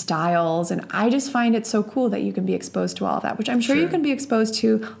jewelry styles, and I just find it so cool that you can be exposed to all of that, which I'm sure you can be exposed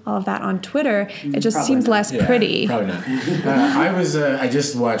to all of that on Twitter. It just seems less pretty. Probably not. I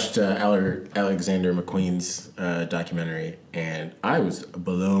just watched Alexander McQueen's documentary, and I was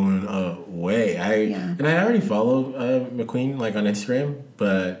blown away. And I already follow McQueen like on Instagram,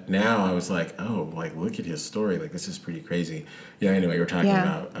 but now I was like, oh, like look at his story. Like this is pretty crazy. Yeah. Anyway, we're talking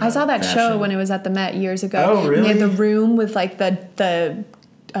about. I saw that fashion. show when it was at the Met years ago. Oh, really? And they had the room with like the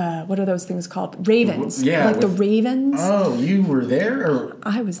what are those things called? Ravens. Yeah. Like the ravens. Oh, you were there? Or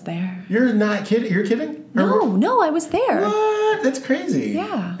I was there. You're not kidding? You're kidding? No, I was there. What? That's crazy.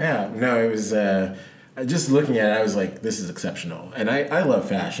 Yeah. Yeah. No, it was just looking at it, I was like, this is exceptional. And I love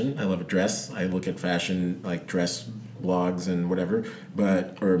fashion. I love a dress. I look at fashion, like dress blogs and whatever,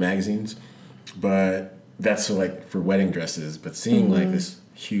 or magazines. But that's like for wedding dresses. But seeing like this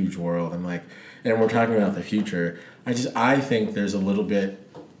huge world, I'm like, and we're talking about the future. I think there's a little bit,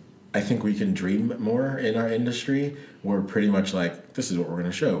 I think we can dream more in our industry. We're pretty much like, this is what we're going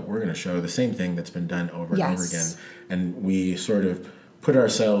to show. We're going to show the same thing that's been done over and over again. And we sort of put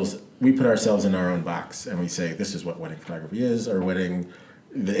ourselves in our own box, and we say, this is what wedding photography is, or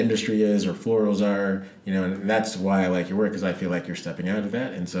the industry is, or florals are, and that's why I like your work, because I feel like you're stepping out of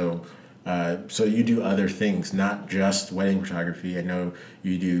that. And so you do other things, not just wedding photography. I know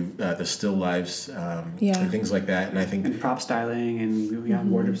you do the still lives and things like that, and I think prop styling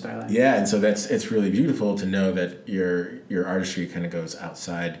and wardrobe styling. Yeah, and so it's really beautiful to know that your artistry kind of goes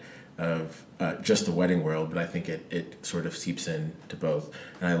outside of just the wedding world, but I think it sort of seeps in to both.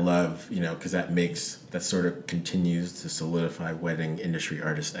 And I love, because that sort of continues to solidify wedding industry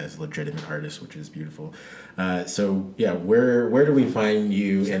artists as legitimate artists, which is beautiful. So yeah, where do we find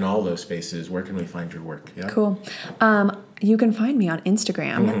you in all those spaces? Where can we find your work? Yeah? Cool. You can find me on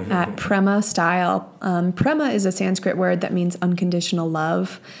Instagram at Prema Style. Prema is a Sanskrit word that means unconditional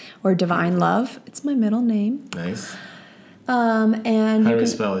love or divine love. It's my middle name. Nice. And how do we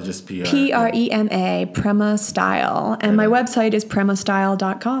spell it? Just Prema, Prema Style. And my website is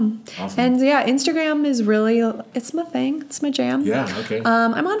premastyle.com. Awesome. And yeah, Instagram is really, it's my thing. It's my jam. Yeah, okay.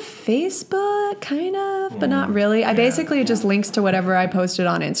 I'm on Facebook, kind of, but not really. I basically just links to whatever I posted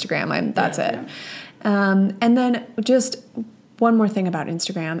on Instagram. That's it. Yeah. And then just one more thing about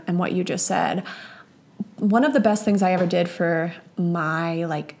Instagram and what you just said. One of the best things I ever did for my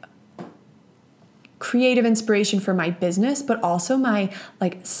creative inspiration for my business, but also my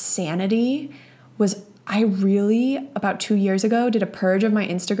sanity, was I really, about 2 years ago, did a purge of my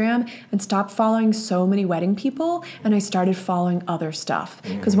Instagram and stopped following so many wedding people, and I started following other stuff.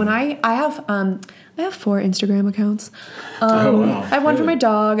 Because when I have 4 Instagram accounts. I have one for my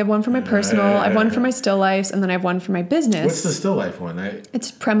dog, I have one for my personal, I have one for my still lifes, and then I have one for my business. What's the still life one? It's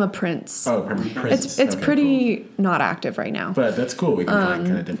Prema Prince. Oh, Prema Prince. It's pretty not active right now. But that's cool. We can find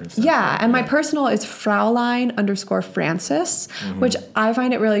kind of different stuff. Yeah, and my personal is Fraulein_Francis, which I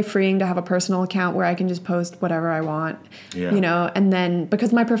find it really freeing to have a personal account where I can just post whatever I want, and then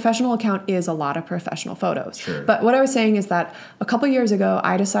because my professional account is a lot of professional photos. Sure. But what I was saying is that a couple years ago,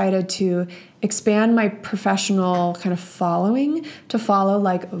 I decided to expand my professional kind of following to follow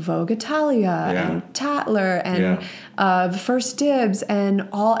Vogue Italia and Tatler and First Dibs and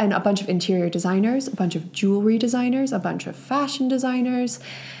a bunch of interior designers, a bunch of jewelry designers, a bunch of fashion designers,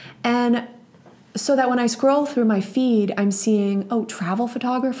 and so that when I scroll through my feed, I'm seeing travel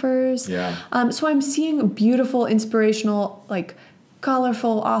photographers. Yeah. So I'm seeing beautiful, inspirational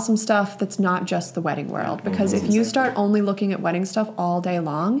colorful, awesome stuff that's not just the wedding world. Because if you start only looking at wedding stuff all day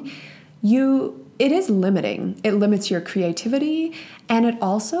long, it is limiting. It limits your creativity, and it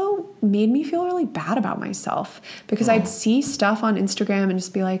also made me feel really bad about myself because I'd see stuff on Instagram and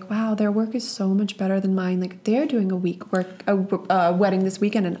just be like, wow, their work is so much better than mine. Like, they're doing a wedding this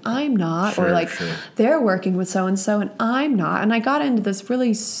weekend and I'm not. Or like, they're working with so-and-so and I'm not. And I got into this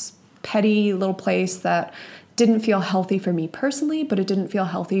really petty little place that didn't feel healthy for me personally, but it didn't feel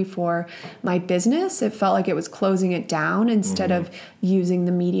healthy for my business. It felt like it was closing it down instead of using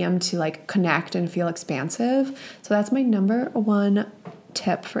the medium to like connect and feel expansive. So that's my number one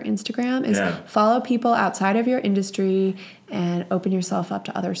tip for Instagram is follow people outside of your industry and open yourself up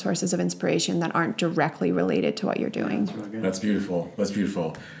to other sources of inspiration that aren't directly related to what you're doing. That's really good. That's beautiful. That's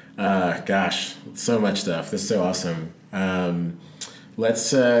beautiful. Gosh, so much stuff. This is so awesome.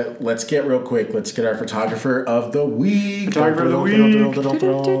 Let's get real quick. Let's get our photographer of the week. All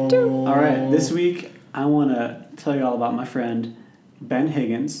right, this week I want to tell you all about my friend Ben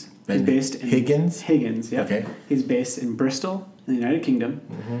Higgins. He's based in Higgins, yeah. Okay. He's based in Bristol, in the United Kingdom.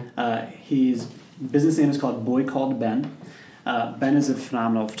 His business name is called Boy Called Ben. Ben is a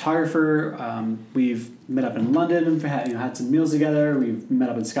phenomenal photographer. We've met up in London and had some meals together. We've met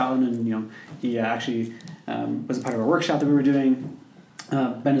up in Scotland, and he actually was a part of a workshop that we were doing.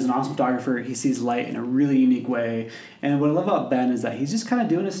 Ben is an awesome photographer. He sees light in a really unique way. And what I love about Ben is that he's just kind of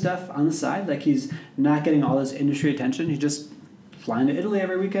doing his stuff on the side. Like, he's not getting all this industry attention. He's just flying to Italy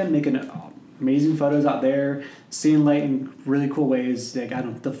every weekend, making amazing photos out there, seeing light in really cool ways.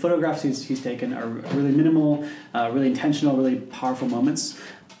 Like, the photographs he's taken are really minimal, really intentional, really powerful moments.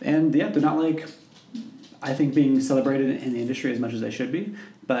 And yeah, they're not like, I think, being celebrated in the industry as much as they should be.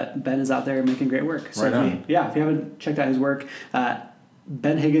 But Ben is out there making great work. So if you haven't checked out his work,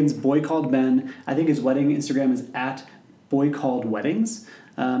 Ben Higgins, Boy Called Ben. I think his wedding Instagram is at Boy Called Weddings.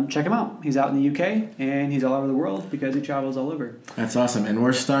 Check him out. He's out in the UK and he's all over the world because he travels all over. That's awesome. And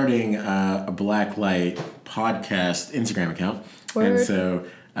we're starting a Blacklight podcast Instagram account. Word. And so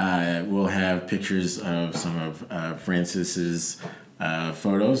we'll have pictures of some of Francis's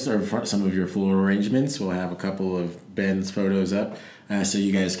photos or some of your floral arrangements. We'll have a couple of Ben's photos up so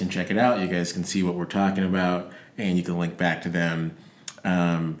you guys can check it out. You guys can see what we're talking about and you can link back to them.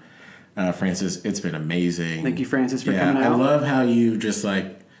 Francis, it's been amazing. Thank you, Francis, for coming out. I love how you just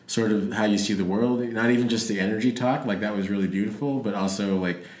like sort of how you see the world, not even just the energy talk, like that was really beautiful, but also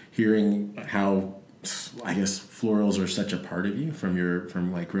like hearing how I guess florals are such a part of you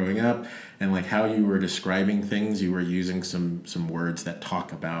from like growing up, and like how you were describing things, you were using some words that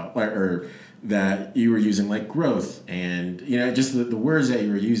talk about or that you were using like growth and just the words that you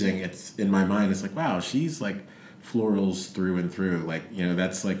were using. It's in my mind, it's like, wow, she's like florals through and through, like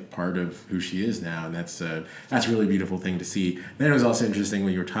that's like part of who she is now, and that's a really beautiful thing to see. Then it was also interesting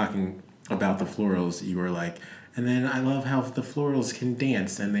when you were talking about the florals, you were like, and then I love how the florals can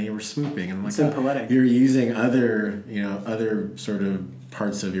dance and they were swooping, and I'm like, so poetic. You're using other sort of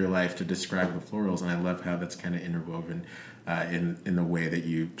parts of your life to describe the florals, and I love how that's kind of interwoven in the way that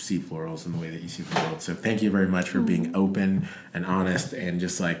you see florals and the way that you see the world. So thank you very much for being open and honest and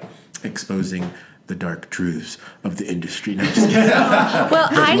just like exposing the dark truths of the industry. No, just well,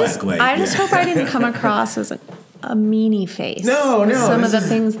 I just hope I didn't come across as a meanie face. No. Some of the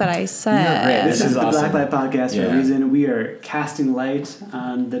things that I said. Great. This is the awesome. Blacklight Podcast for a reason. We are casting light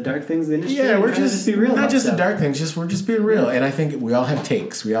on the dark things of the industry. Yeah, we're just be real. Not just stuff. the dark things. We're just being real. And I think we all have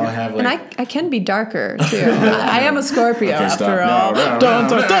takes. We all have like. And I can be darker too. I am a Scorpio after all.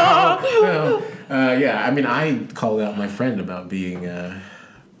 No. Yeah, I mean, I called out my friend about being a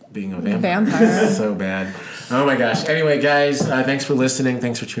vampire. So bad. Oh my gosh. Anyway, guys, thanks for listening.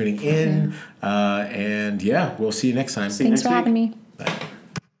 Thanks for tuning in. And we'll see you next time. Thanks for having me. Bye.